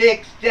 5,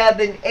 6,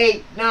 7,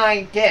 8,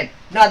 9, 10.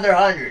 Another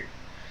 100.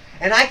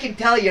 And I can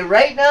tell you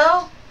right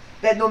now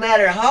that no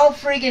matter how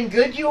friggin'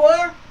 good you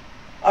are,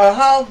 or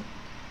how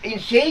in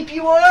shape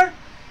you are,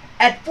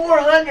 at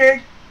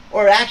 400,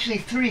 or actually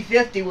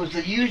 350 was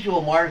the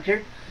usual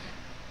marker,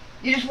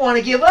 you just want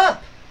to give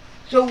up.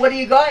 So what do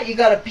you got? You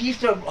got a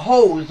piece of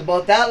hose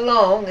about that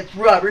long, it's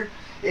rubber,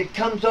 it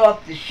comes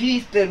off the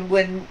sheath, and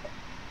when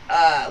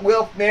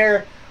Wilf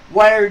Mayer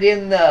wired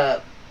in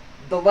the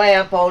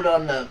lamp out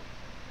on the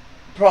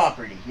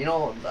property, you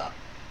know,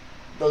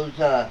 those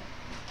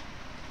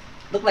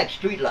Look like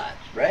street lights,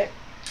 right?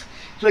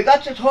 So he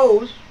got this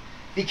hose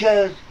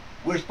because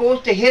we're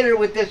supposed to hit her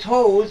with this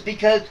hose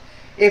because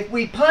if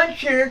we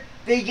punch her,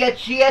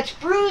 she gets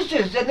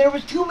bruises. And there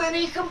was too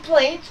many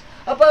complaints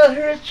about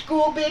her at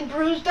school being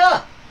bruised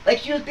up, like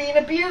she was being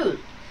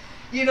abused.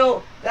 You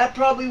know, that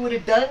probably would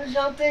have done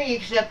something,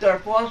 except our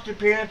foster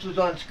parents was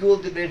on school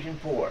division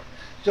 4.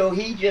 So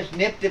he just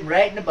nipped him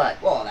right in the butt.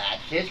 Well,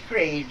 that's just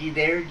crazy.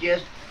 They're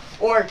just...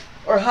 Or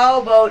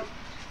how about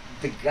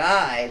the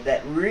guy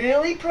that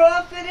really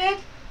profited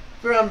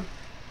from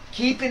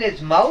keeping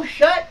his mouth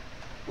shut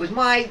was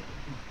my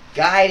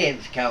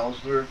guidance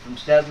counselor from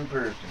 7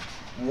 Persons,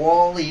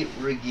 Wally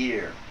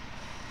Regier.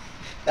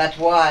 That's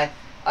why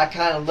I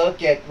kind of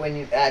look at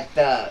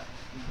the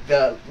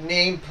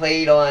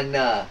nameplate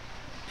on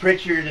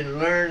Pritchard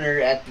and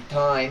Lerner at the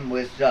time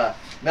was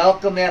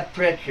Malcolm F.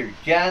 Pritchard,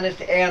 Janice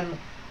M.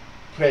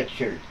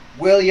 Pritchard,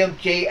 William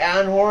J.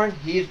 Anhorn,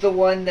 he's the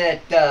one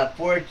that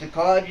forged the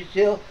Codges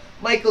Hill,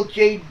 Michael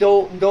J.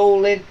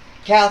 Dolan,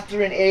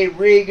 Catherine A.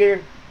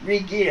 Regier.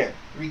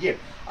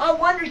 I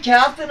wonder,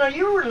 Catherine, are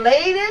you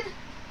related?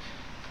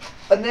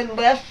 And then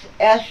Les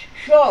S.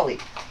 Shawley.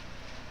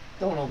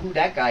 Don't know who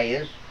that guy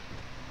is.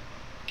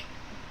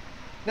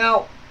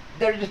 Now,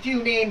 there's a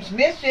few names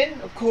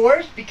missing, of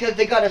course, because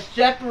they got to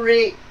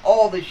separate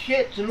all the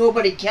shit so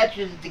nobody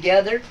catches it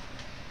together.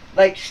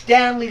 Like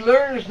Stanley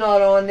Lerner's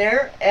not on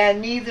there,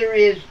 and neither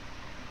is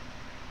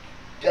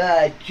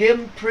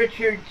Jim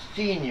Pritchard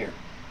Sr.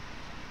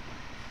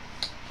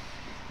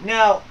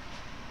 Now,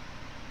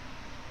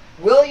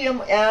 William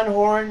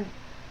Anhorn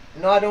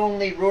not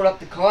only wrote up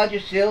the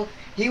Codges Hill,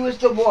 he was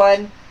the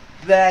one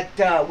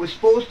that was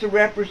supposed to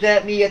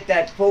represent me at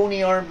that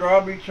phony armed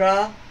robbery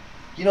trial.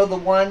 You know the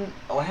one,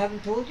 oh, I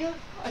haven't told you?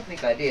 I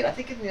think I did. I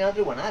think it's the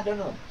other one. I don't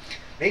know.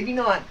 Maybe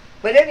not.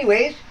 But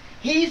anyways,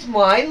 he's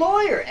my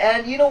lawyer.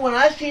 And you know, when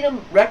I seen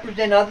him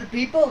represent other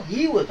people,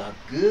 he was a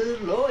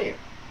good lawyer.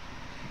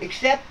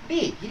 Except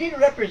me. He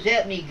didn't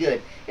represent me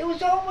good. It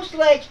was almost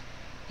like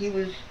he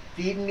was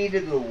feeding me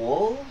to the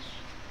wolves.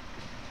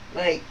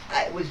 Like,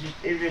 is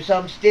there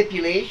some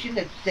stipulation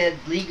that says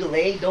legal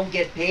aid don't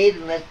get paid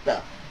unless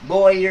the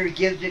lawyer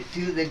gives it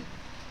to the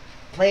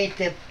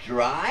plaintiff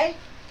dry?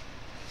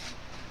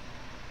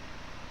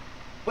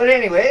 But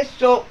anyway,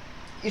 so,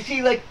 you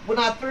see, like, when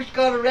I first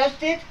got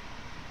arrested,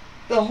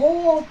 the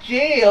whole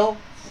jail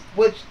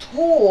was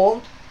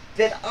told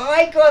that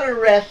I got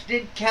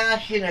arrested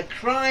cashing a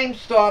Crime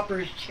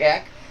Stoppers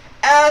check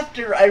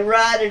after I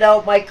ratted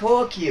out my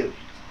co-accused.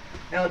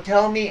 Now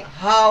tell me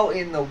how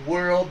in the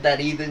world that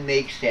even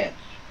makes sense.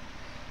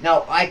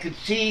 Now I could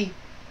see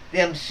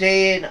them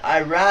saying I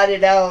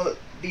ratted out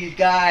these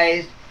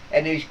guys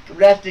and they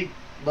arrested,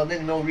 well,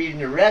 there's no reason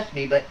to arrest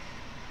me, but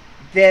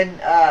then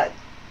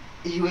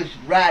he was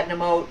ratting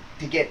them out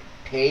to get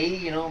pay,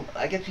 you know.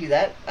 I could see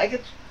that. I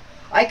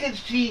could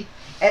see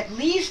at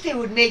least it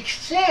would make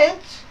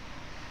sense.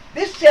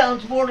 This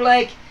sounds more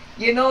like,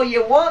 you know,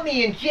 you want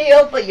me in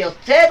jail, but you'll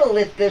settle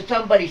if there's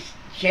somebody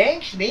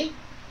shanks me.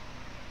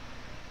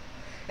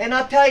 And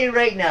I'll tell you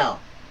right now,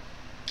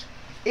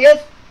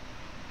 if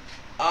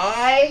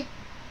I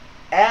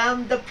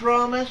am the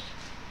promise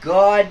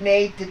God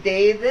made to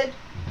David,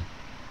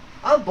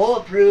 I'm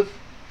bulletproof.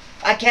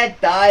 I can't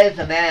die as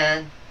a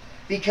man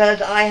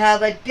because I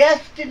have a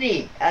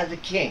destiny as a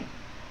king.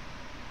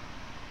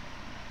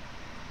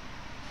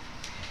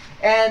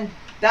 And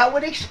that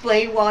would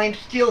explain why I'm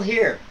still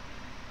here.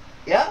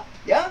 Yeah,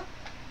 yeah.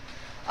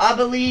 I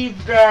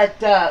believe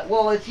that,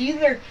 well, it's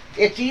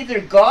either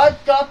God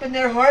stopping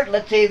their heart,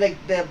 let's say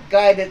the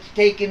guy that's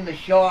taking the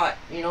shot,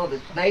 you know, the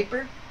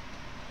sniper,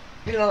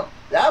 you know,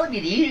 that would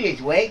be the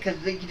easiest way, because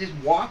they could just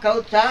walk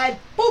outside,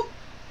 boop,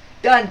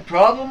 done,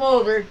 problem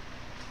over,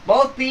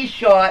 mouthpiece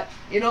shot,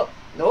 you know,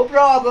 no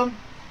problem.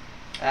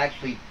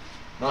 Actually,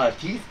 not a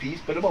teeth piece,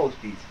 but a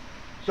mouthpiece.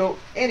 So,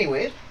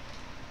 anyways,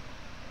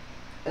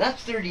 and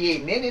that's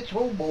 38 minutes.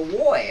 Oh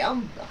boy,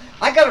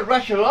 I gotta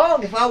rush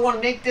along if I want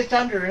to make this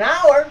under an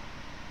hour.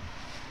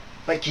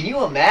 But can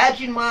you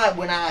imagine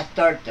when I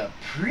start to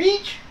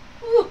preach?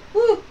 Woo,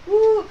 woo,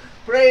 woo,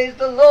 praise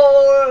the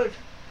Lord.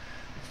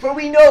 For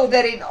we know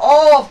that in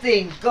all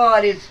things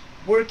God is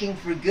working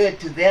for good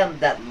to them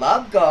that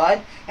love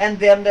God and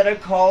them that are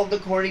called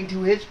according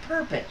to His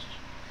purpose.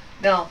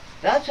 Now,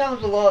 that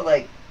sounds a lot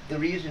like the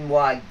reason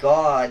why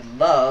God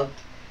loved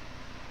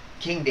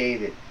King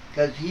David.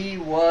 Because he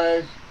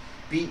was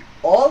the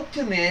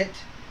ultimate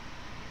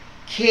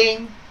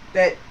king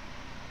that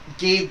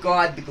gave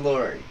God the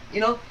glory. You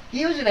know,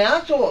 he was an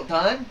asshole at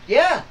times,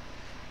 yeah.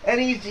 And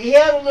he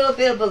had a little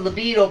bit of a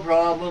libido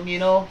problem, you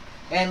know.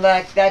 And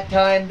like that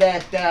time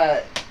that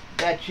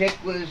that chick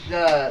was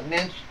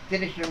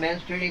finished her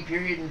menstruating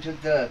period and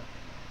took the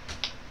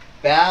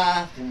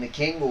bath, and the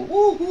king will,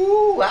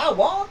 woohoo, I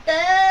want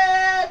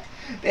that.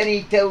 Then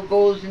he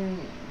goes and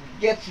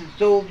gets his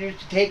soldiers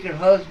to take her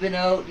husband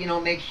out, you know,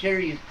 make sure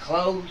he's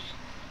close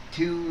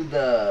to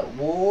the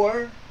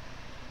war,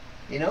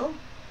 you know,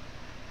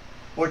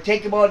 or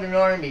take him out in an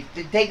army.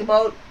 To take him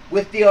out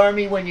with the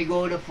army when you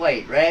go to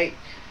fight, right?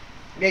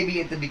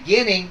 Maybe at the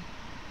beginning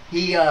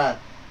he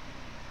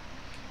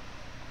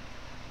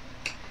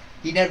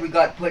never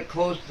got put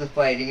close to the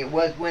fighting. It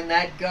was when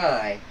that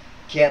guy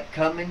kept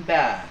coming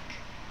back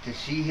to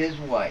see his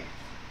wife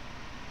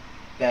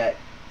that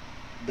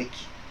the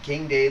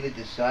King David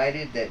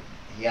decided that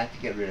he had to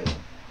get rid of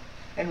him.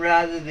 And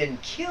rather than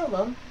kill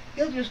him,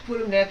 he'll just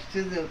put him next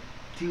to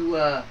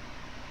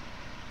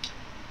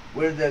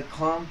where the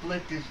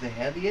conflict is the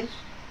heaviest.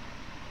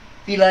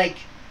 Be like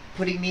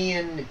putting me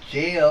in the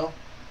jail,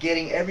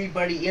 getting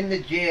everybody in the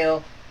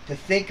jail to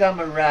think I'm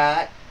a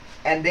rat,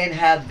 and then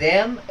have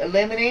them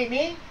eliminate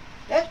me.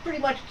 That's pretty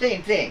much the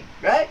same thing,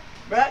 right?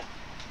 Right?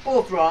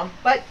 Both wrong,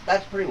 but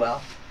that's pretty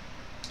well.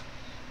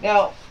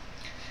 Now,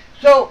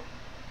 so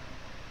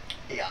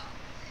yeah,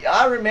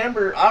 I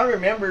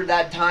remember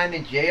that time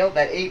in jail,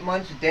 that 8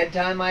 months of dead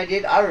time I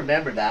did. I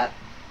remember that.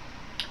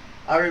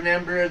 I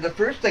remember, the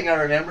first thing I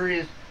remember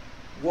is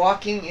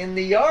walking in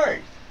the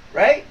yard,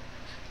 right?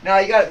 Now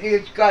you got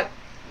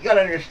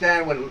to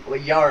understand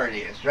what yard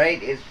is,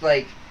 right? It's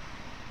like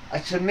a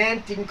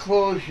cement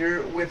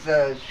enclosure with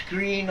a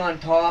screen on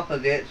top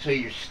of it, so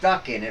you're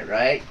stuck in it,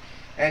 right?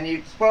 And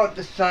it's about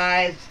the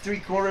size,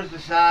 3/4 the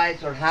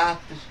size or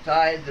half the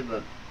size of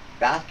a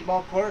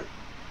basketball court,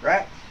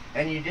 right?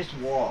 And you just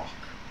walk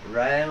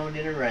around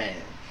and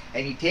around.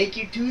 And you take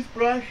your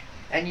toothbrush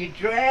and you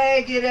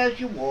drag it as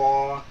you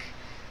walk,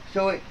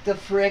 so the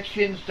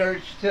friction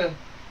starts to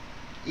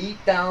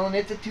eat down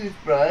at the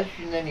toothbrush,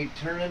 and then you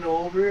turn it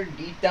over and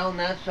eat down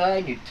that side,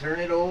 and you turn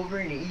it over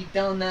and you eat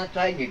down that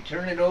side, and you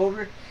turn it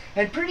over,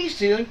 and pretty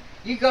soon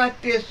you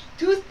got this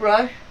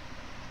toothbrush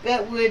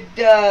that would,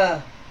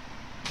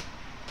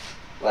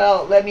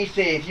 well, let me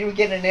say, if you were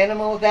getting an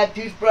enema with that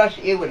toothbrush,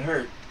 it would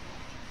hurt.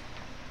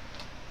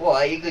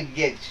 Well, you could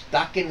get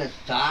stuck in the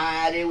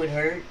side, it would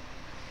hurt.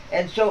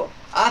 And so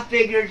I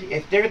figured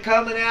if they're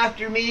coming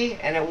after me,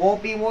 and it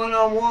won't be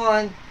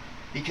one-on-one,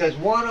 because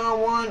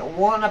one-on-one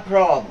wasn't a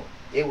problem.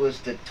 It was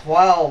the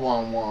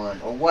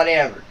 12-on-1 or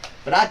whatever.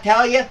 But I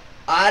tell you,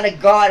 I'd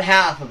have got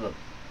half of them.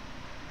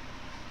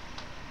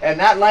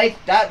 And that life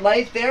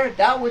there,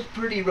 that was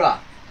pretty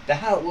rough.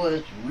 That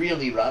was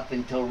really rough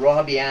until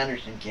Robbie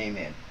Anderson came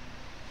in.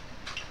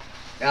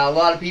 Now, a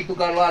lot of people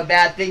got a lot of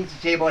bad things to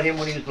say about him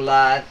when he was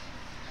alive.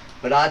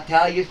 But I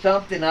tell you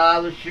something, I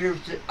was sure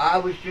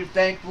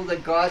thankful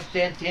that God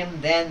sent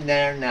him then,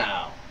 there,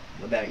 now.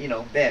 You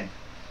know, then.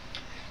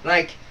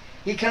 Like,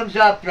 he comes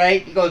up,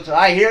 right? He goes,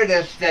 I hear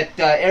this, that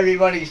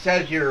everybody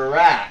says you're a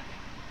rat.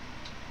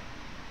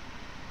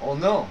 Oh,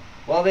 no.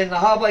 Well, then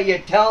how about you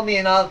tell me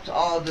and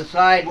I'll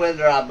decide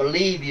whether I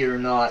believe you or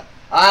not.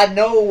 I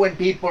know when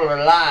people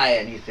are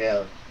lying, he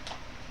says.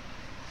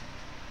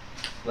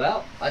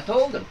 Well, I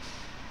told him.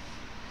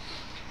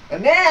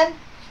 And then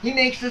he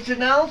makes this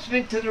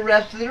announcement to the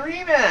rest of the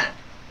remand.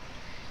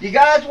 You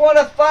guys want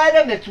to fight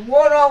him? It's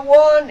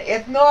one-on-one.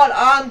 If not,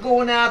 I'm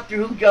going after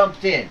who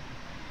jumps in.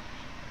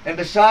 And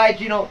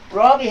besides, you know,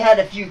 Robbie had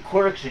a few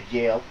quirks at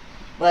jail.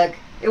 Like,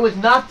 it was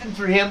nothing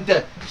for him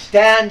to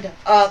stand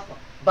up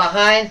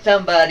behind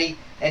somebody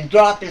and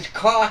drop his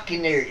cock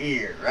in their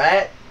ear,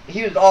 right?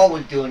 He was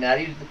always doing that.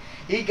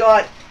 He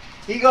got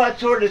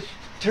sort of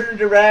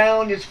turned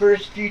around his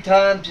first few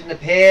times in the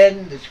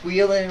pen, the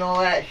squealing and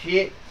all that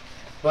shit.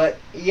 But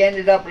he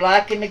ended up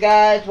liking the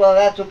guys. Well,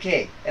 that's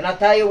okay. And I'll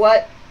tell you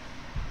what,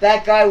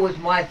 that guy was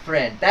my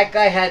friend. That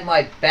guy had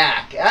my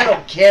back. I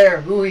don't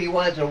care who he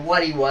was or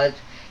what he was.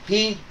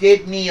 He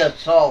did me a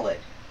solid.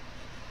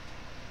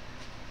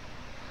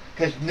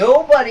 Because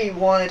nobody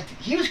wanted,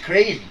 he was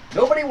crazy.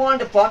 Nobody wanted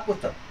to fuck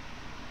with him.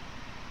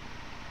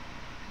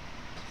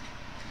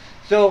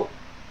 So,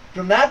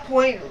 from that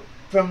point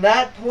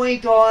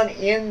on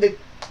in the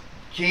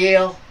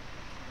jail,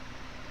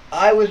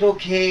 I was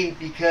okay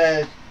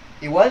because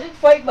he wasn't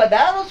fighting my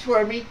battles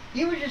for me.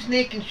 He was just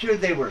making sure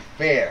they were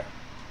fair.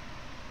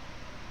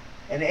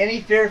 And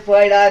any fair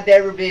fight I've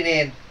ever been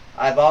in,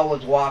 I've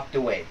always walked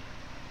away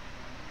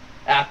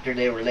after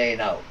they were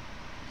laying out.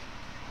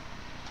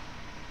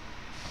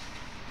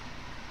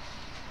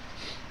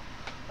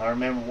 I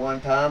remember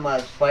one time I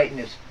was fighting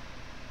this,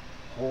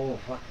 oh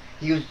fuck,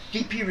 he was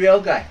GP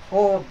rail guy.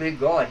 Oh, big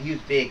God, he was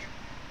big.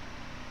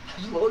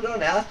 I was loaded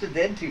on acid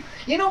then too.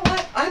 You know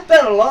what? I've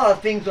done a lot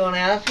of things on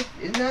acid.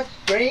 Isn't that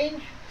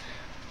strange?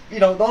 You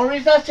know, the only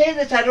reason I say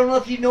this, I don't know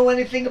if you know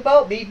anything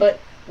about me, but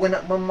when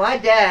my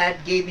dad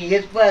gave me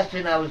his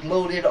blessing, I was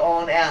loaded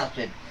on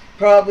acid.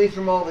 Probably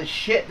from all the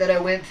shit that I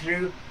went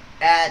through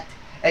and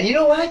you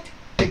know what?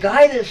 The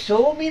guy that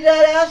sold me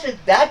that acid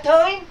that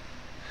time,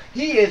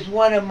 he is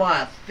one of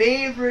my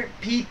favorite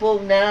people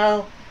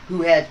now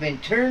who has been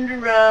turned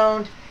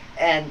around,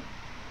 and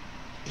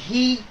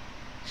he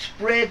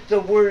spreads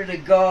the word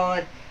of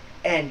God,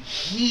 and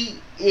he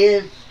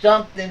is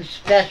something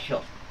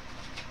special.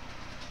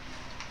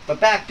 But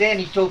back then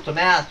he sold some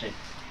acid.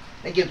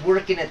 I think he was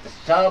working at the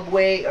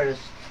Subway, or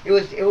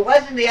it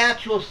wasn't the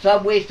actual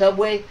Subway.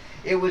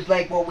 It was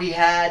like what we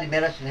had in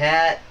Medicine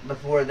Hat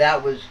before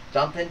that was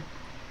something.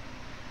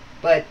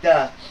 But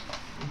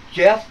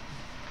Jeff,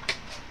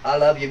 I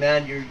love you,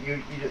 man.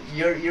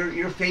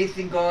 Your faith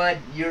in God.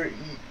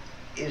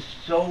 is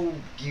so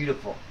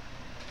beautiful.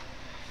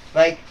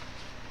 Like,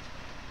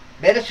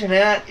 Medicine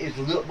Hat is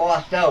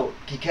lost out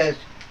because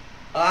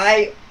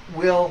I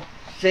will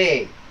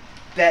say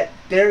that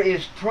there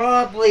is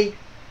probably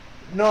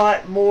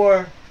not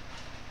more,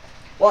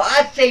 well,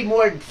 I'd say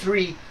more than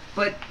 3,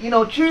 but, you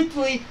know,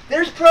 truthfully,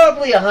 there's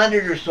probably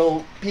 100 or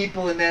so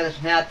people in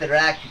Medicine Hat that are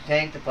actually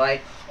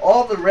sanctified.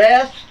 All the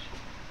rest,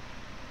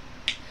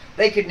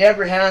 they could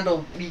never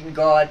handle meeting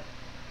God.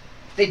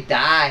 They'd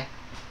die.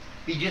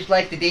 Be just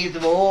like the days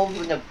of old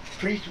when the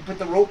priests would put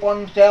the rope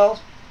on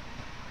themselves.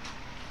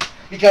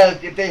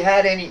 Because if they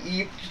had any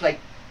evil, just like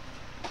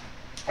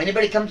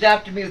anybody comes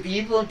after me with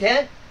evil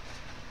intent,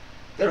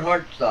 their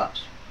heart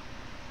stops.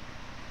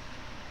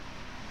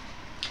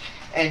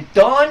 And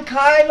Don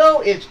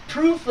Kylo is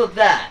proof of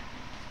that.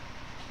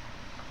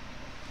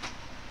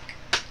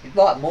 A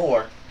lot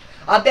more.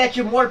 I bet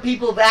you more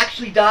people have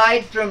actually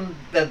died from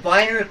the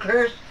Viner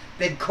curse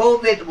than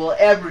COVID will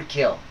ever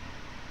kill.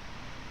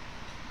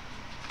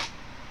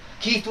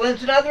 Keith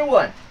Lynn's another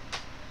one.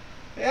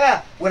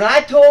 Yeah, when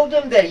I told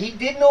him that he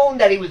didn't own,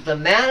 that he was the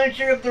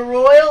manager of the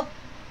Royal,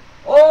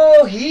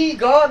 oh, he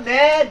got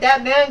mad.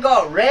 That man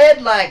got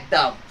red like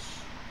the,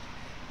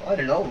 I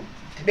don't know,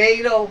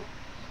 tomato.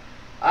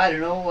 I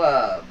don't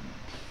know,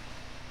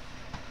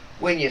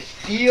 when you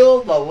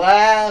steal the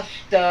last,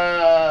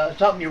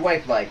 something your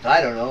wife likes,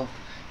 I don't know,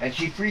 and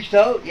she freaks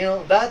out, you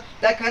know, that's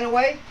that kind of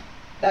way,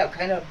 that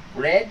kind of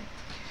red.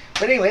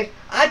 But anyway,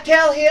 I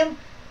tell him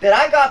that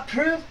I got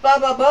proof, blah,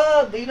 blah,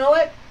 blah, you know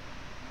what?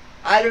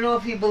 I don't know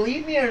if he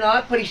believed me or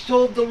not, but he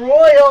sold the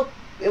Royal.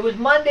 It was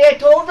Monday I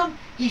told him,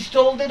 he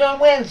sold it on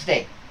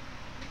Wednesday.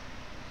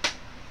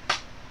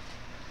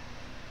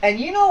 And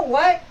you know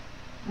what?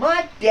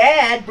 My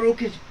dad broke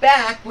his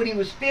back when he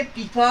was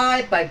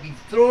 55 by being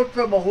thrown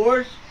from a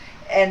horse,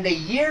 and a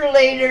year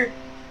later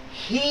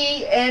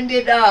he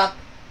ended up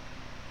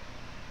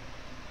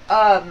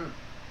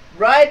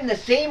riding the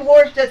same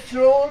horse that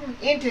threw him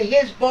into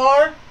his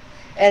bar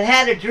and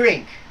had a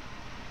drink.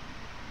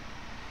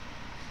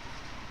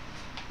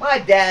 My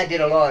dad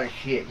did a lot of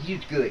shit. He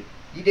was good.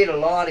 He did a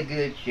lot of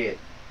good shit.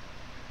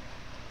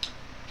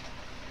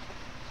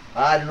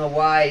 I don't know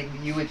why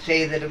you would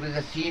say that it was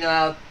a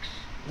senile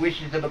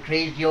wishes of a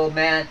crazy old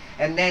man,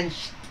 and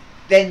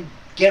then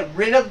get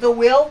rid of the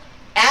will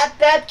at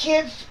that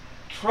kid's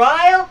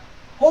trial,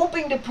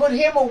 hoping to put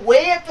him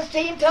away at the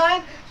same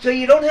time so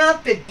you don't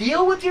have to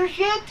deal with your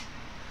shit?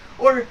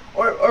 Or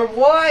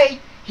why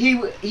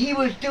he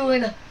was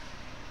doing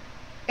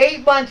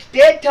 8 months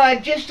dead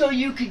time just so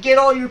you could get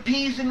all your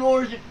P's and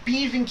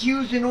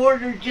Q's in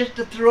order just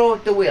to throw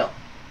out the will.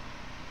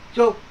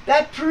 So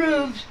that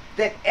proves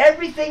that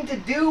everything to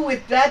do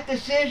with that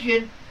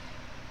decision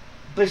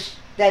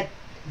that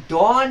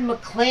Don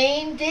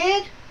Maclean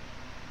did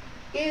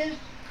is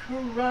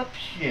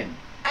corruption.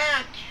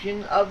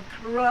 Action of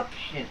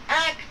corruption.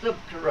 Acts of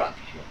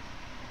corruption.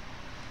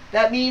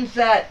 That means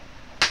that,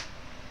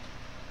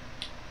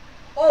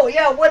 oh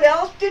yeah, what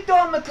else did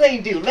Don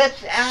Maclean do?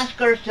 Let's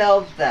ask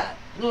ourselves that.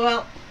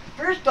 Well,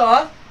 first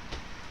off,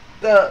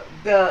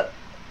 the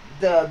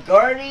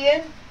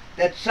guardian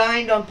that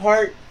signed on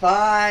Part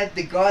 5,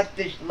 they got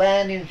this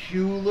land in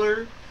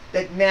Schuler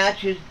that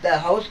matches the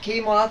house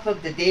came off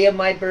of the day of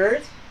my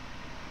birth.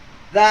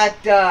 That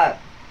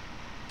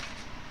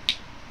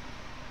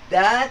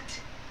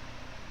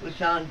was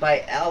signed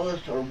by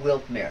Alice or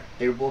Wiltmere.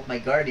 They were both my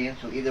guardians,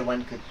 so either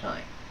one could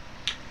sign.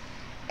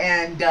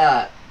 And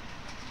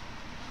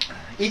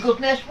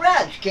Eagle's Nest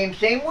Ranch came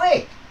same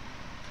way.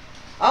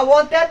 I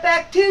want that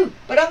back too,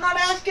 but I'm not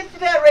asking for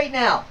that right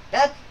now.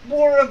 That's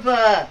more of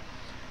a,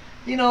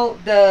 you know,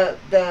 the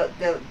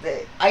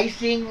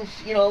icings,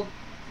 you know,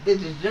 the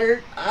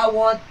dessert. I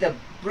want the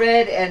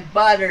bread and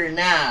butter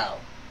now.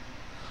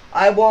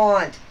 I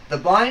want the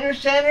Viner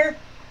Center.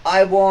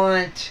 I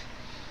want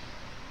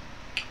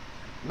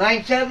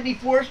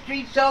 974th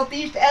Street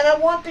Southeast, and I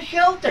want the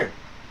shelter.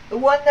 The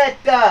one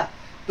that,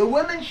 the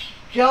women's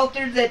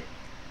shelter that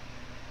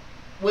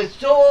was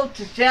sold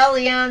to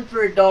Sally Ann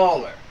for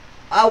 $1.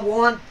 I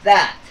want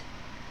that.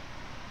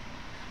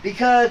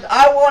 Because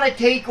I want to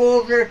take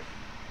over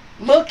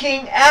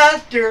looking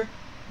after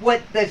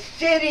what the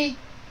city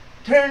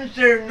turns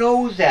their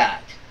nose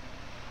at.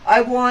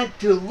 I want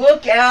to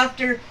look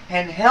after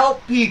and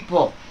help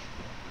people.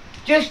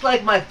 Just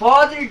like my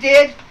father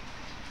did.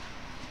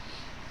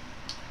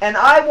 And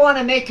I want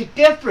to make a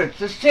difference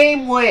the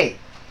same way.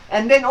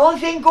 And then the only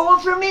thing going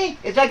for me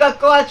is I got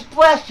God's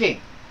blessing.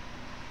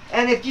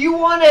 And if you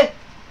want to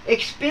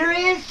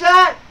experience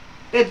that,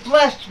 then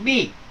bless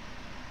me.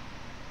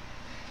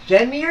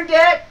 Send me your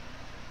debt,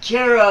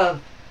 care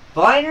of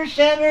Viner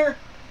Center.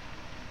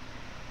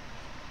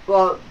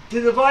 Well,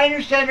 to the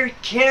Viner Center,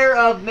 care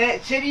of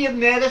City of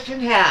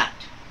Medicine Hat.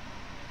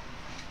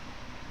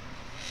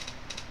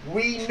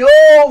 We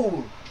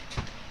know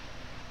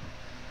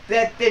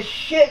that the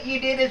shit you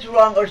did is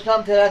wrong or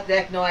something like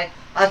that. No, I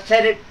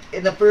said it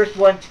in the first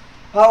one.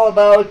 How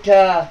about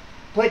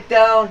put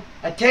down,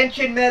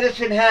 attention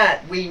Medicine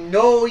Hat, we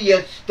know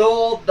you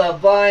stole the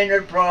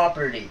Viner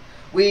property.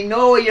 We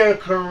know you're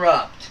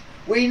corrupt.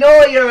 We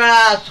know you're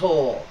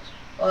assholes.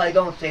 Well, I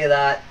don't say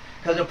that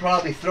because they'll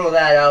probably throw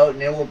that out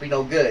and it won't be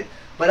no good.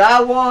 But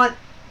I want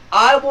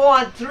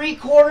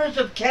 3/4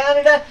 of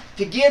Canada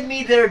to give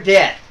me their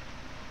debt.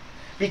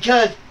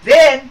 Because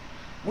then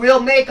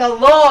we'll make a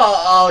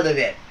law out of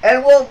it.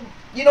 And we'll,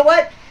 you know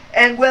what?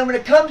 And when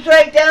it comes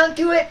right down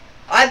to it,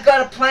 I've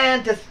got a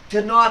plan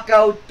to knock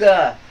out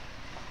the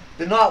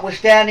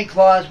notwithstanding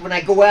clause when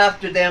I go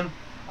after them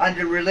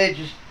under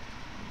religious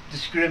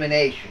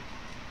discrimination.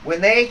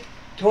 When they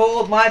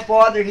told my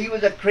father he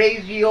was a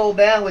crazy old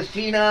man with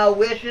senile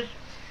wishes,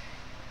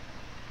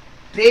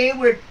 they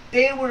were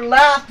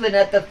laughing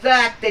at the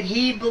fact that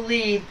he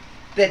believed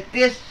that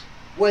this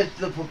was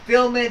the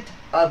fulfillment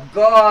of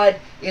God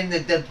in the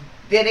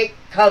Davidic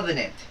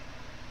covenant.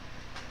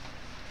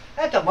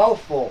 That's a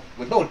mouthful.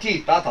 With no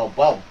teeth, that's a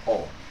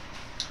mouthful.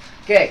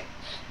 Okay,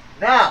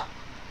 now,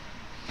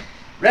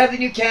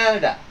 Revenue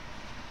Canada.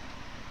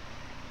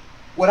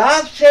 What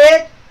I've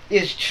said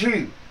is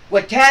true.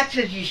 What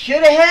taxes you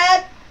should have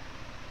had,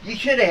 you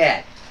should have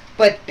had.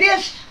 But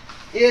this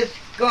is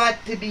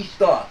got to be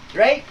stopped,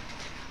 right?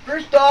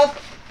 First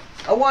off,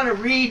 I want to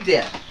read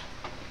this.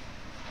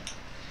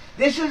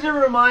 This is a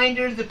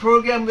reminder the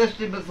program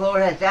listed below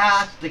has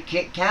asked the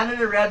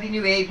Canada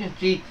Revenue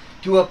Agency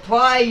to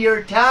apply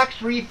your tax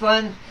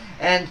refunds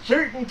and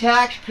certain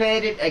tax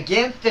credit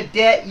against the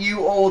debt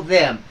you owe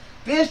them.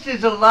 This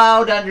is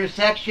allowed under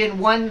Section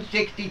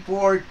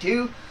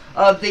 164(2)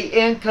 of the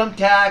Income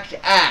Tax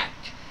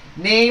Act.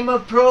 Name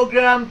of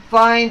program,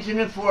 fines and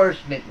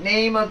enforcement.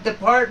 Name of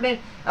department,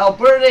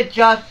 Alberta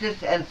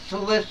Justice and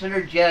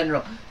Solicitor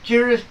General.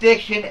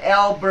 Jurisdiction,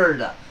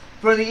 Alberta.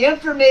 For the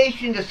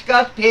information,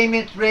 discuss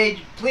payments rates,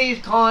 please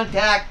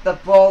contact the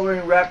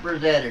following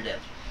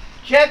representatives.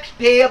 Checks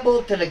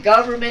payable to the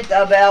Government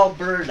of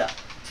Alberta.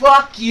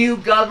 Fuck you,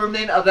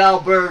 Government of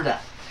Alberta.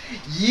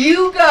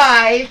 You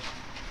guys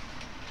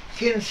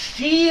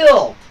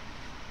concealed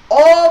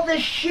all the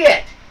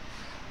shit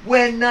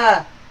when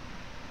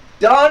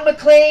Don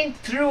Maclean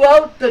threw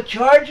out the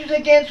charges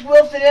against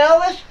Wilson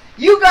Ellis.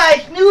 You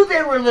guys knew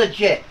they were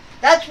legit.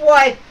 That's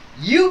why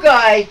you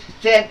guys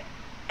sent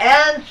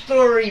Ann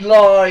Story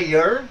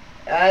lawyer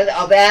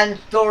of Ann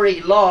Story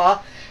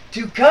Law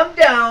to come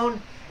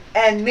down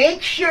and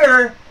make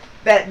sure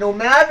that no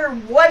matter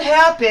what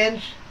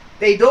happens,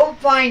 they don't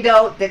find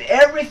out that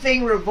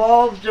everything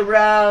revolves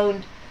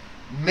around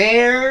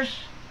mayors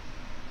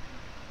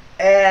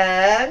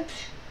and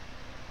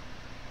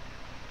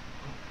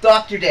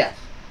Dr. Death.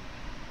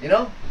 You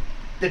know,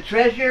 the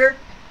treasurer,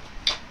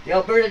 the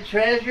Alberta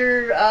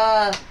treasurer,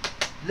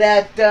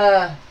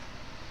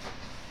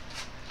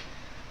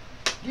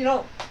 you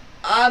know,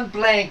 I'm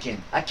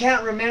blanking. I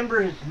can't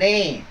remember his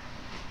name.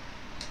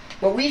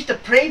 But we used to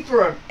pray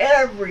for him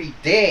every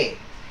day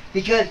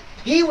because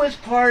he was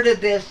part of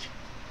this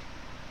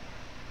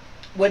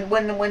when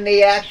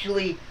they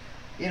actually,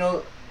 you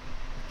know,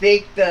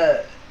 faked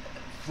the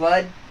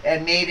flood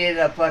and made it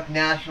a fucking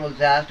national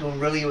disaster when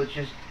really it was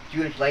just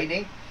Jewish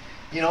lightning.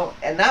 You know,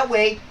 and that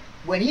way,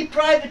 when he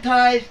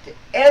privatized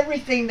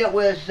everything that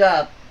was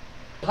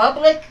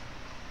public,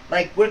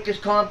 like workers'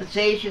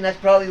 compensation, that's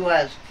probably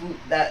what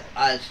I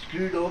was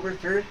screwed over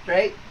first,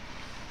 right?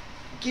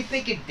 I keep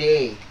thinking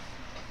day.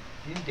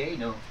 Day,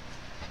 no.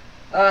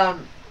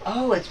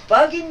 Oh, it's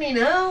bugging me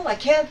now. I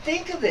can't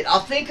think of it. I'll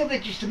think of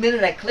it just a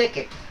minute I click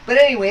it. But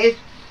anyways,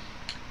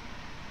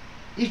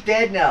 he's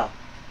dead now.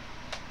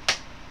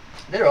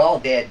 They're all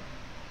dead.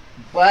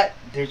 But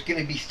there's going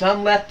to be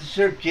some left to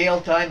serve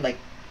jail time, like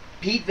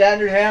Pete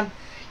Vanderham.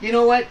 You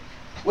know what?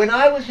 When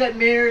I was at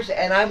Mayor's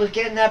and I was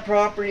getting that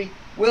property,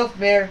 Wilf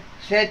Mayor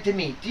said to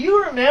me, do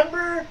you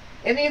remember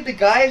any of the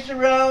guys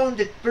around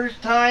the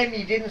first time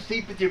you didn't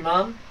sleep with your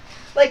mom?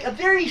 Like a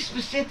very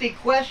specific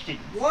question.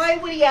 Why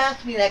would he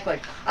ask me that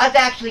question? I was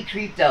actually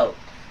creeped out.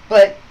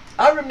 But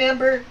I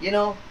remember, you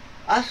know,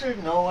 I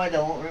said, no, I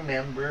don't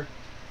remember.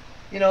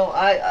 You know,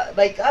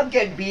 I'm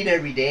getting beat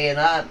every day, and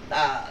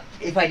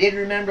if I didn't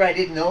remember, I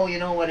didn't know, you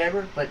know,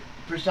 whatever, but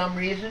for some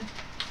reason.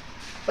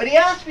 But he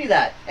asked me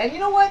that, and you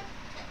know what?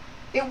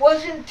 It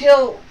wasn't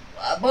until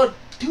about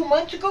 2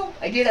 months ago,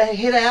 I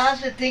hit a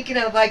acid thinking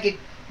if I could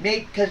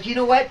make, because you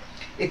know what?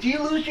 If you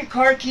lose your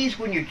car keys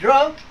when you're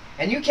drunk,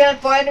 and you can't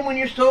find them when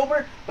you're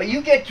sober, but you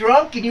get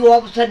drunk and you all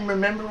of a sudden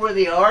remember where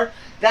they are,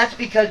 that's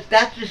because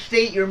that's the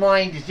state your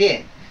mind is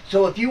in.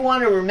 So if you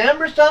want to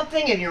remember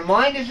something and your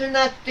mind is in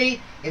that state,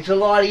 it's a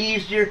lot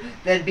easier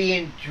than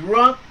being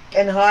drunk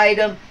and hide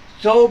them,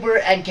 sober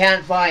and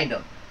can't find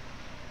them.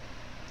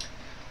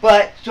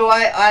 But, so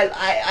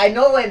I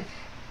know in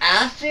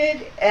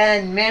acid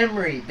and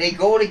memory, they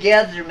go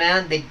together,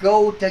 man. They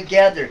go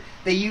together.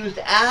 They used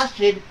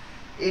acid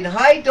in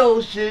high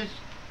doses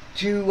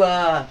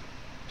to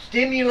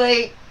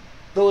stimulate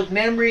those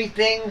memory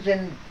things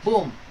and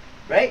boom,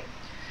 right?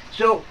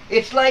 So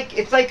it's like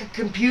a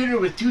computer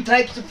with two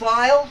types of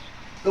files.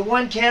 The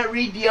one can't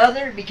read the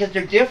other because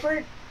they're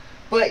different,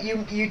 but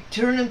you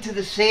turn them to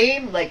the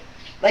same, like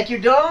your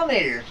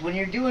denominators when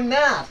you're doing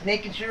math,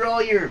 making sure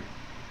all your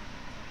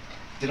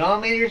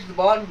Denominator's at the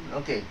bottom.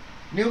 Okay.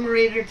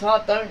 Numerator,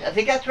 top, down. I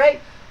think that's right.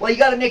 Well, you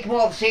got to make them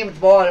all the same at the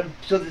bottom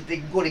so that they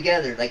can go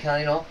together. Like how,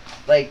 you know,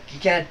 like you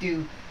can't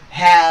do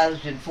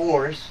has and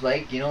force.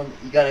 Like, you know,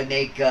 you got to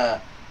make the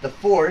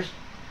force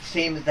the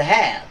same as the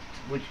have,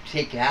 which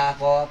take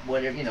half off,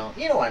 whatever, you know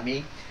what I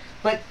mean.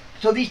 But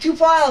so these two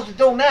files that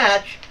don't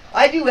match,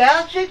 I do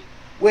acid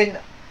when,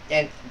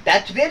 and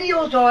that's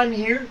videos on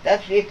here.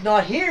 That's, it's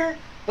not here,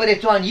 but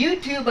it's on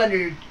YouTube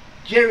under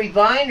Jerry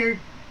Viner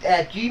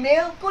at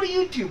Gmail. Go to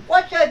YouTube,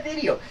 watch that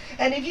video,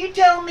 and if you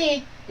tell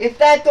me if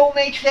that don't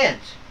make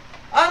sense,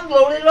 I'm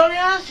loaded on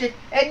acid,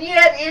 and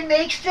yet it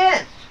makes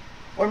sense.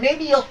 Or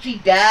maybe you'll see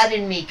Dad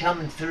in me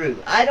coming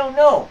through. I don't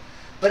know.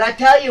 But I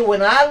tell you,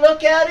 when I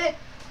look at it,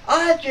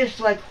 I just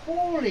like,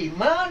 holy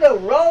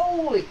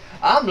monoroli.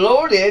 I'm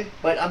loaded,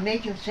 but I'm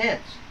making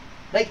sense.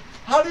 Like,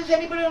 how does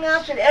anybody on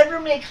acid ever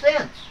make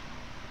sense?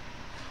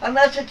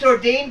 Unless it's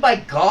ordained by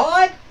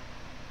God?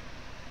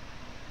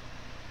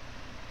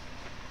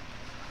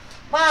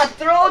 My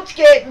throat's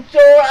getting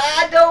sore.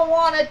 I don't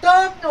want to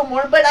talk no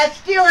more, but I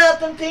still have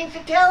some things to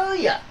tell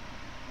you.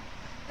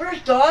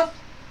 First off,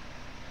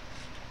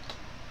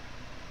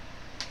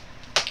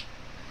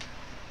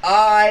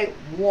 I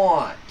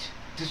want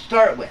to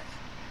start with,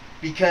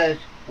 because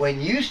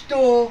when you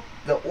stole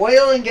the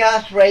oil and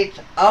gas rights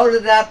out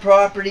of that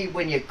property,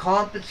 when you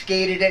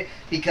confiscated it,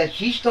 because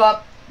she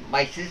stopped,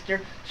 my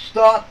sister,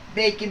 stopped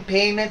making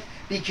payments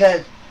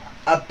because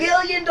 $1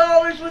 billion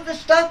worth of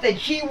stuff and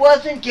she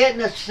wasn't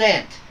getting a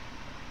cent.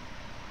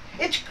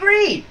 It's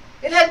greed.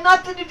 It had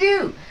nothing to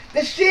do.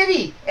 The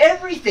city,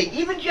 everything,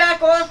 even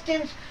Jack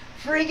Austin's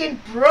friggin'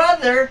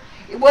 brother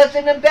was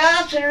an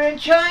ambassador in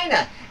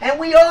China. And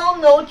we all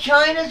know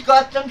China's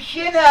got some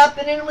shit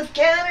happening with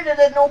Canada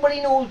that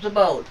nobody knows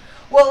about.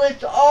 Well,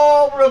 it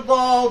all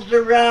revolves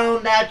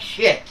around that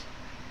shit.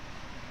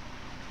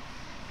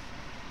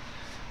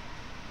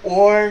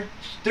 Or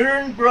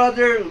Stern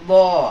Brother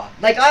law.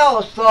 Like, I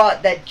always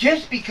thought that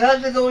just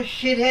because of those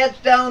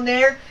shitheads down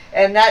there,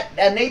 and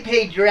they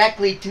pay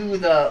directly to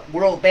the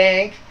World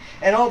Bank,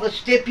 and all the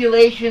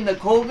stipulation, the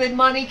COVID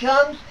money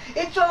comes,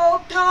 it's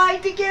all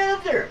tied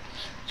together.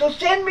 So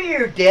send me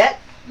your debt,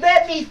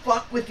 let me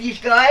fuck with these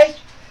guys,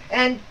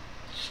 and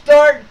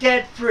start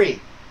debt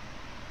free.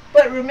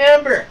 But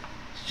remember,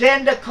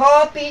 send a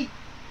copy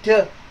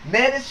to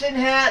Medicine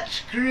Hat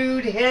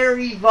Screwed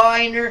Harry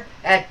Viner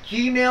at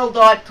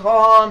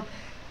gmail.com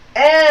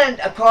and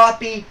a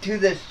copy to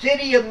the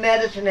City of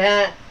Medicine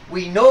Hat.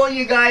 We know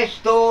you guys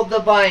stole the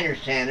Viner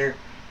Center.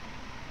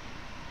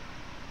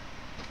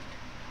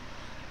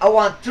 I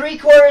want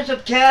 3/4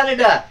 of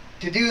Canada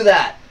to do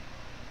that.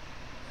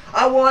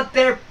 I want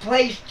their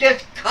place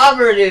just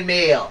covered in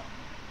mail.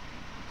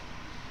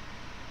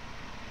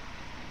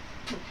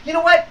 You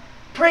know what?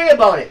 Pray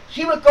about it.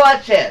 See what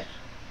God says.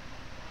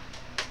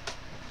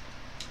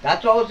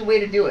 That's always the way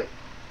to do it.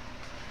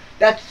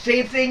 That's the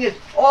same thing as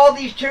all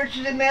these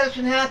churches in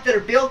Medicine Hat that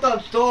are built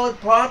on stolen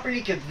property,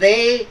 because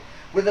they,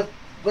 when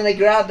they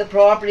grabbed the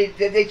property,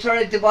 they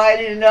started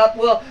dividing it up.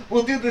 Well,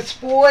 we'll do the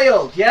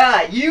spoils.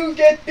 Yeah, you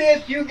get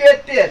this, you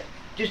get this.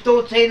 Just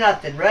don't say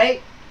nothing,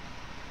 right?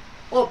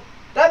 Well,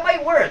 that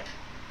might work.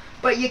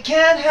 But you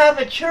can't have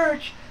a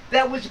church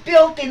that was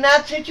built in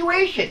that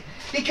situation,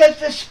 because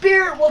the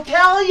Spirit will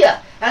tell you.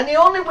 And the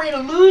only way to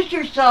lose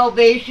your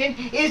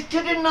salvation is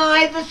to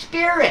deny the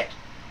Spirit.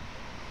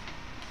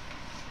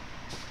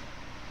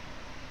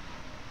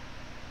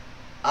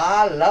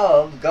 I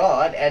love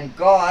God, and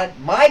God,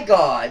 my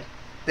God,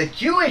 the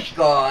Jewish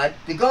God,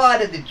 the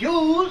God of the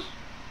Jews,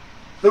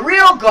 the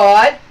real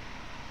God,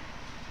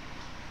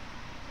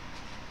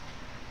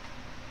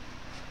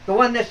 the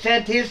one that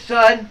sent his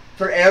Son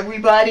for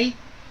everybody.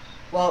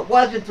 Well, it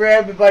wasn't for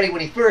everybody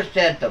when he first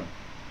sent them.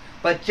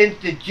 But since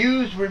the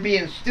Jews were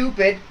being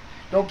stupid,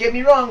 don't get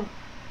me wrong,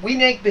 we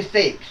make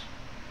mistakes.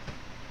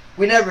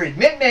 We never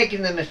admit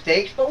making the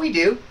mistakes, but we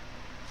do.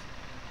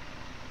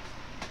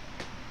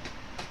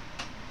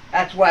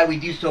 That's why we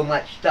do so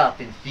much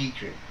stuff in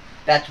secret.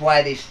 That's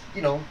why they,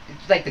 you know,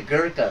 it's like the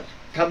Gurkhas.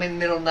 Come in the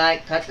middle of the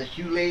night, cut the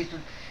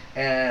shoelaces,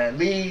 and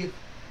leave.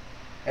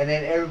 And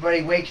then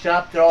everybody wakes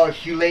up, they're all their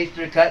shoelaces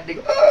are cut, and they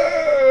go,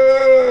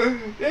 "Ah,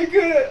 they're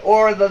good."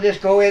 Or they'll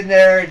just go in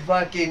there and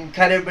fucking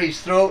cut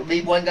everybody's throat,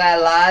 leave one guy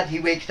alive, he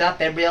wakes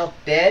up, everybody else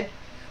dead.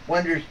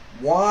 Wonders,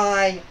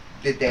 why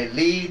did they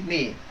leave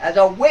me as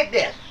a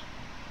witness?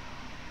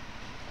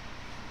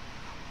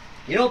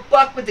 You don't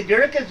fuck with the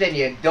Gurkhas, and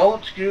you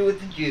don't screw with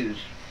the Jews.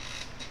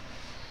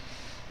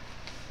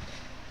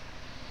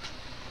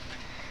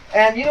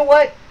 And you know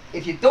what?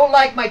 If you don't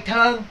like my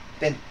tongue,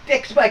 then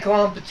fix my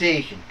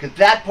compensation, because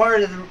that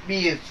part of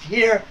me is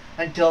here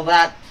until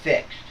that's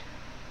fixed.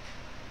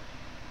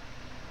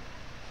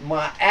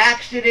 My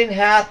accident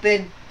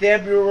happened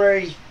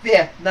February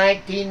 5th,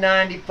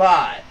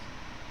 1995.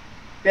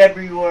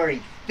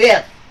 February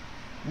 5th,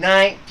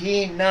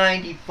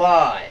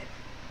 1995.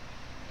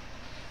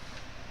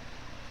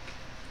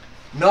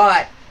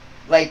 Not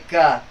like,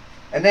 and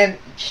then,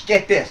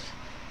 get this,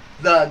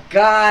 the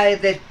guy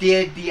that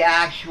did the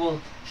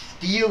actual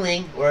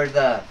stealing, or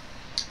the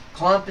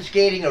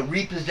confiscating or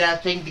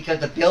repossessing because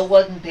the bill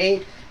wasn't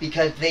paid,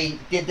 because they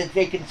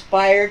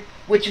conspired,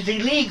 which is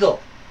illegal.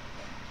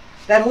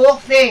 That whole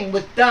thing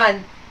was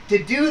done to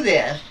do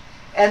this,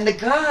 and the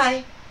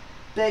guy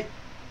that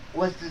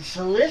was the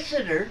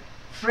solicitor,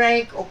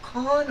 Frank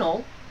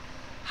O'Connell,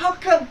 how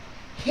come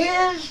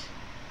his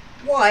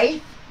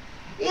wife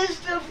is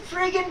the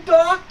friggin'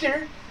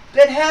 doctor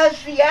that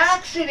has the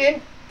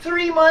accident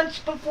 3 months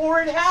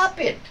before it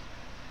happened?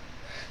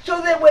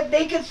 So that what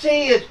they could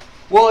say is,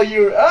 well,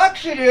 your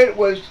accident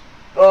was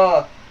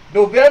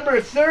November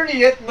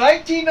 30th,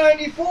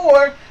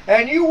 1994,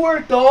 and you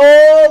worked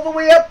all the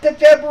way up to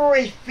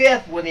February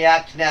 5th when the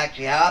accident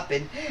actually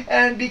happened,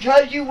 and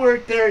because you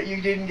worked there,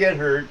 you didn't get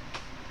hurt.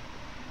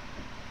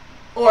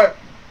 Or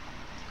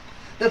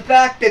the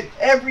fact that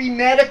every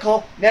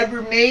medical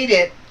never made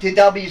it to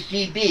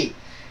WCB.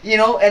 You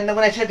know, and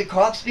when I said the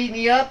cops beat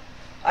me up,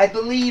 I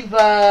believe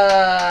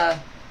the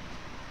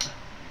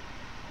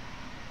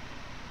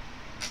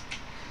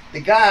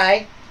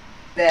guy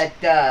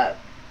that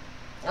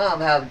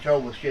I'm having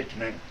trouble with shit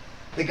tonight.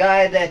 The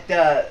guy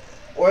that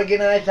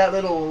organized that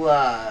little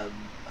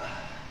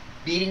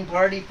beating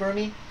party for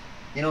me,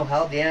 you know,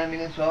 held the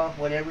ambulance off,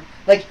 whatever.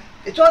 Like,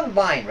 it's on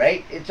Vine,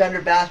 right? It's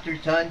under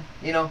Bastard Son,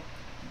 you know,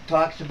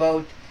 talks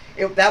about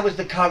it. That was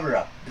the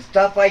cover-up. The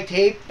stuff I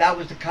taped, that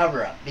was the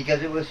cover-up,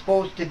 because it was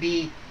supposed to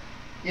be,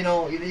 you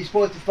know, you're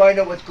supposed to find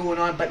out what's going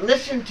on, but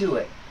listen to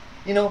it.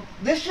 You know,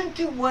 listen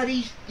to what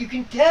you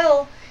can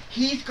tell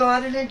he's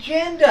got an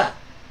agenda.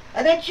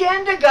 An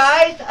agenda,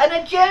 guys, an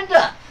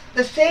agenda.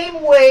 The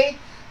same way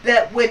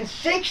that when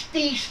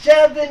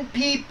 67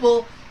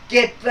 people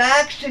get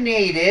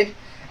vaccinated,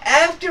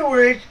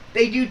 afterwards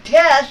they do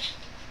tests,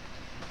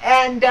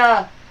 and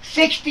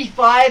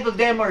 65 of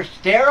them are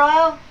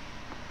sterile.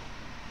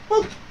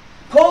 Well,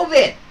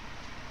 COVID.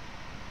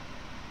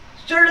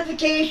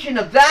 Certification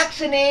of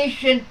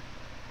vaccination,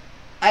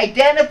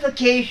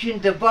 identification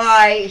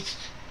device,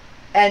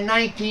 and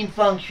 19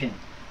 function.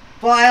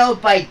 Filed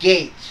by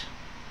Gates.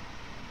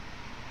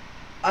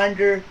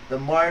 Under the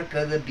mark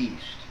of the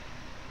beast.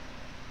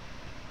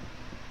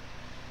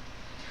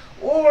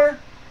 Or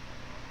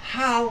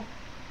how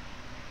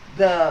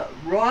the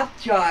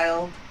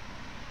Rothschild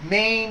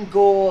main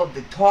goal of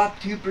the top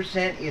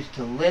 2% is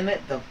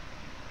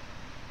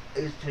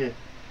to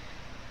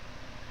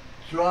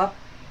drop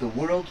the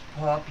world's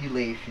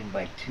population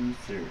by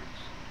 2/3.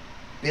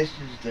 This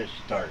is the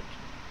start.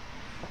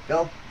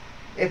 So,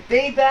 if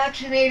they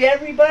vaccinate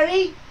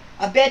everybody,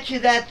 I bet you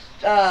that's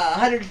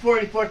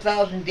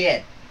 144,000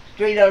 dead.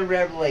 Straight out of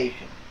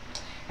Revelation.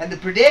 And the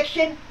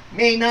prediction,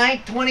 May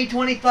 9th,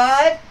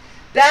 2025,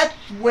 that's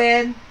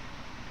when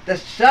the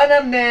Son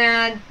of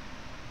Man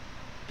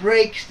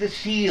breaks the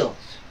seals.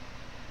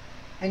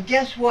 And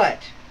guess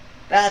what?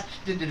 That's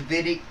the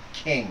Davidic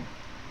king.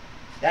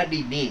 That'd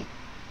be me.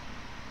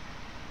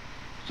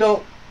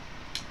 So,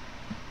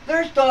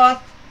 first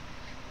off,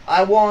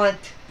 I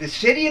want the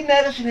City of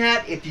Medicine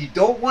Hat, if you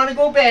don't want to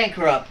go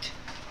bankrupt,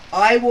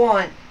 I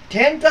want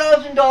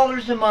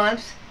 $10,000 a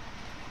month.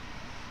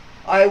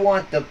 I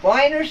want the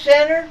Viner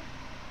Center,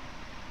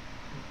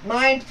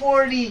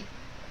 940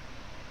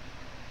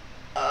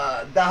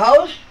 the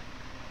house,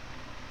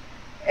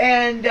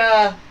 and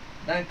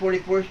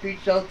 944th Street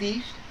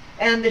Southeast,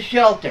 and the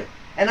shelter.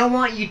 And I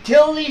want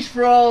utilities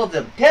for all of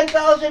them.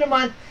 $10,000 a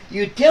month,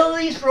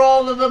 utilities for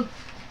all of them,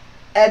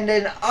 and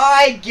then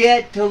I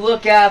get to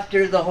look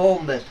after the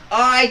homeless.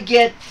 I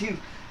get to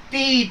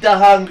feed the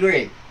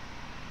hungry.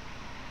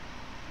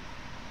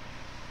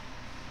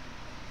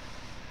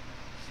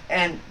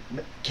 And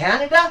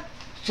Canada,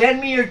 send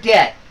me your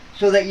debt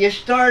so that you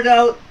start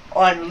out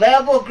on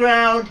level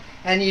ground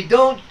and you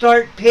don't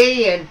start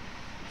paying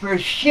for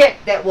shit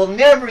that will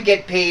never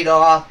get paid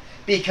off,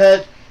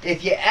 because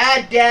if you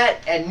add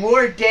debt and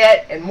more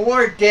debt and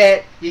more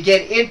debt, you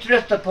get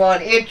interest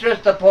upon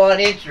interest upon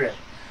interest.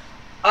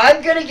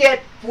 I'm going to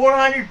get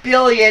 $400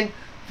 billion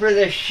for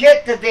the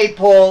shit that they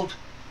pulled,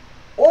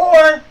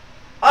 or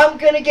I'm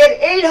going to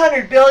get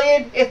 $800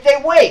 billion if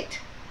they wait.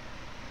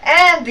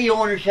 And the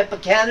ownership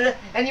of Canada,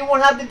 and you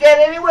won't have the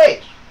debt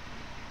anyways.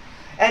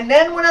 And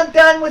then when I'm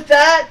done with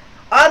that,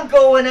 I'm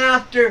going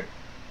after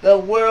the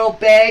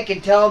World Bank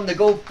and tell them to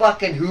go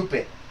fucking hoop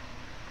it.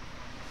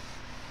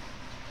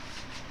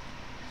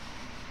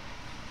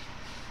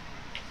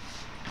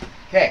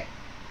 Okay.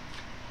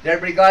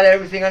 Everybody got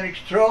everything under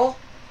control?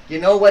 You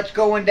know what's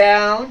going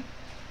down?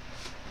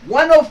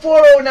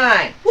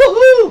 10409.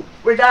 Woohoo!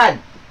 We're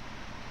done.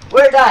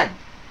 We're done.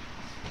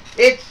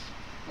 It's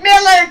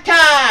Miller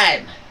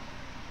time!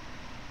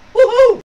 Woohoo!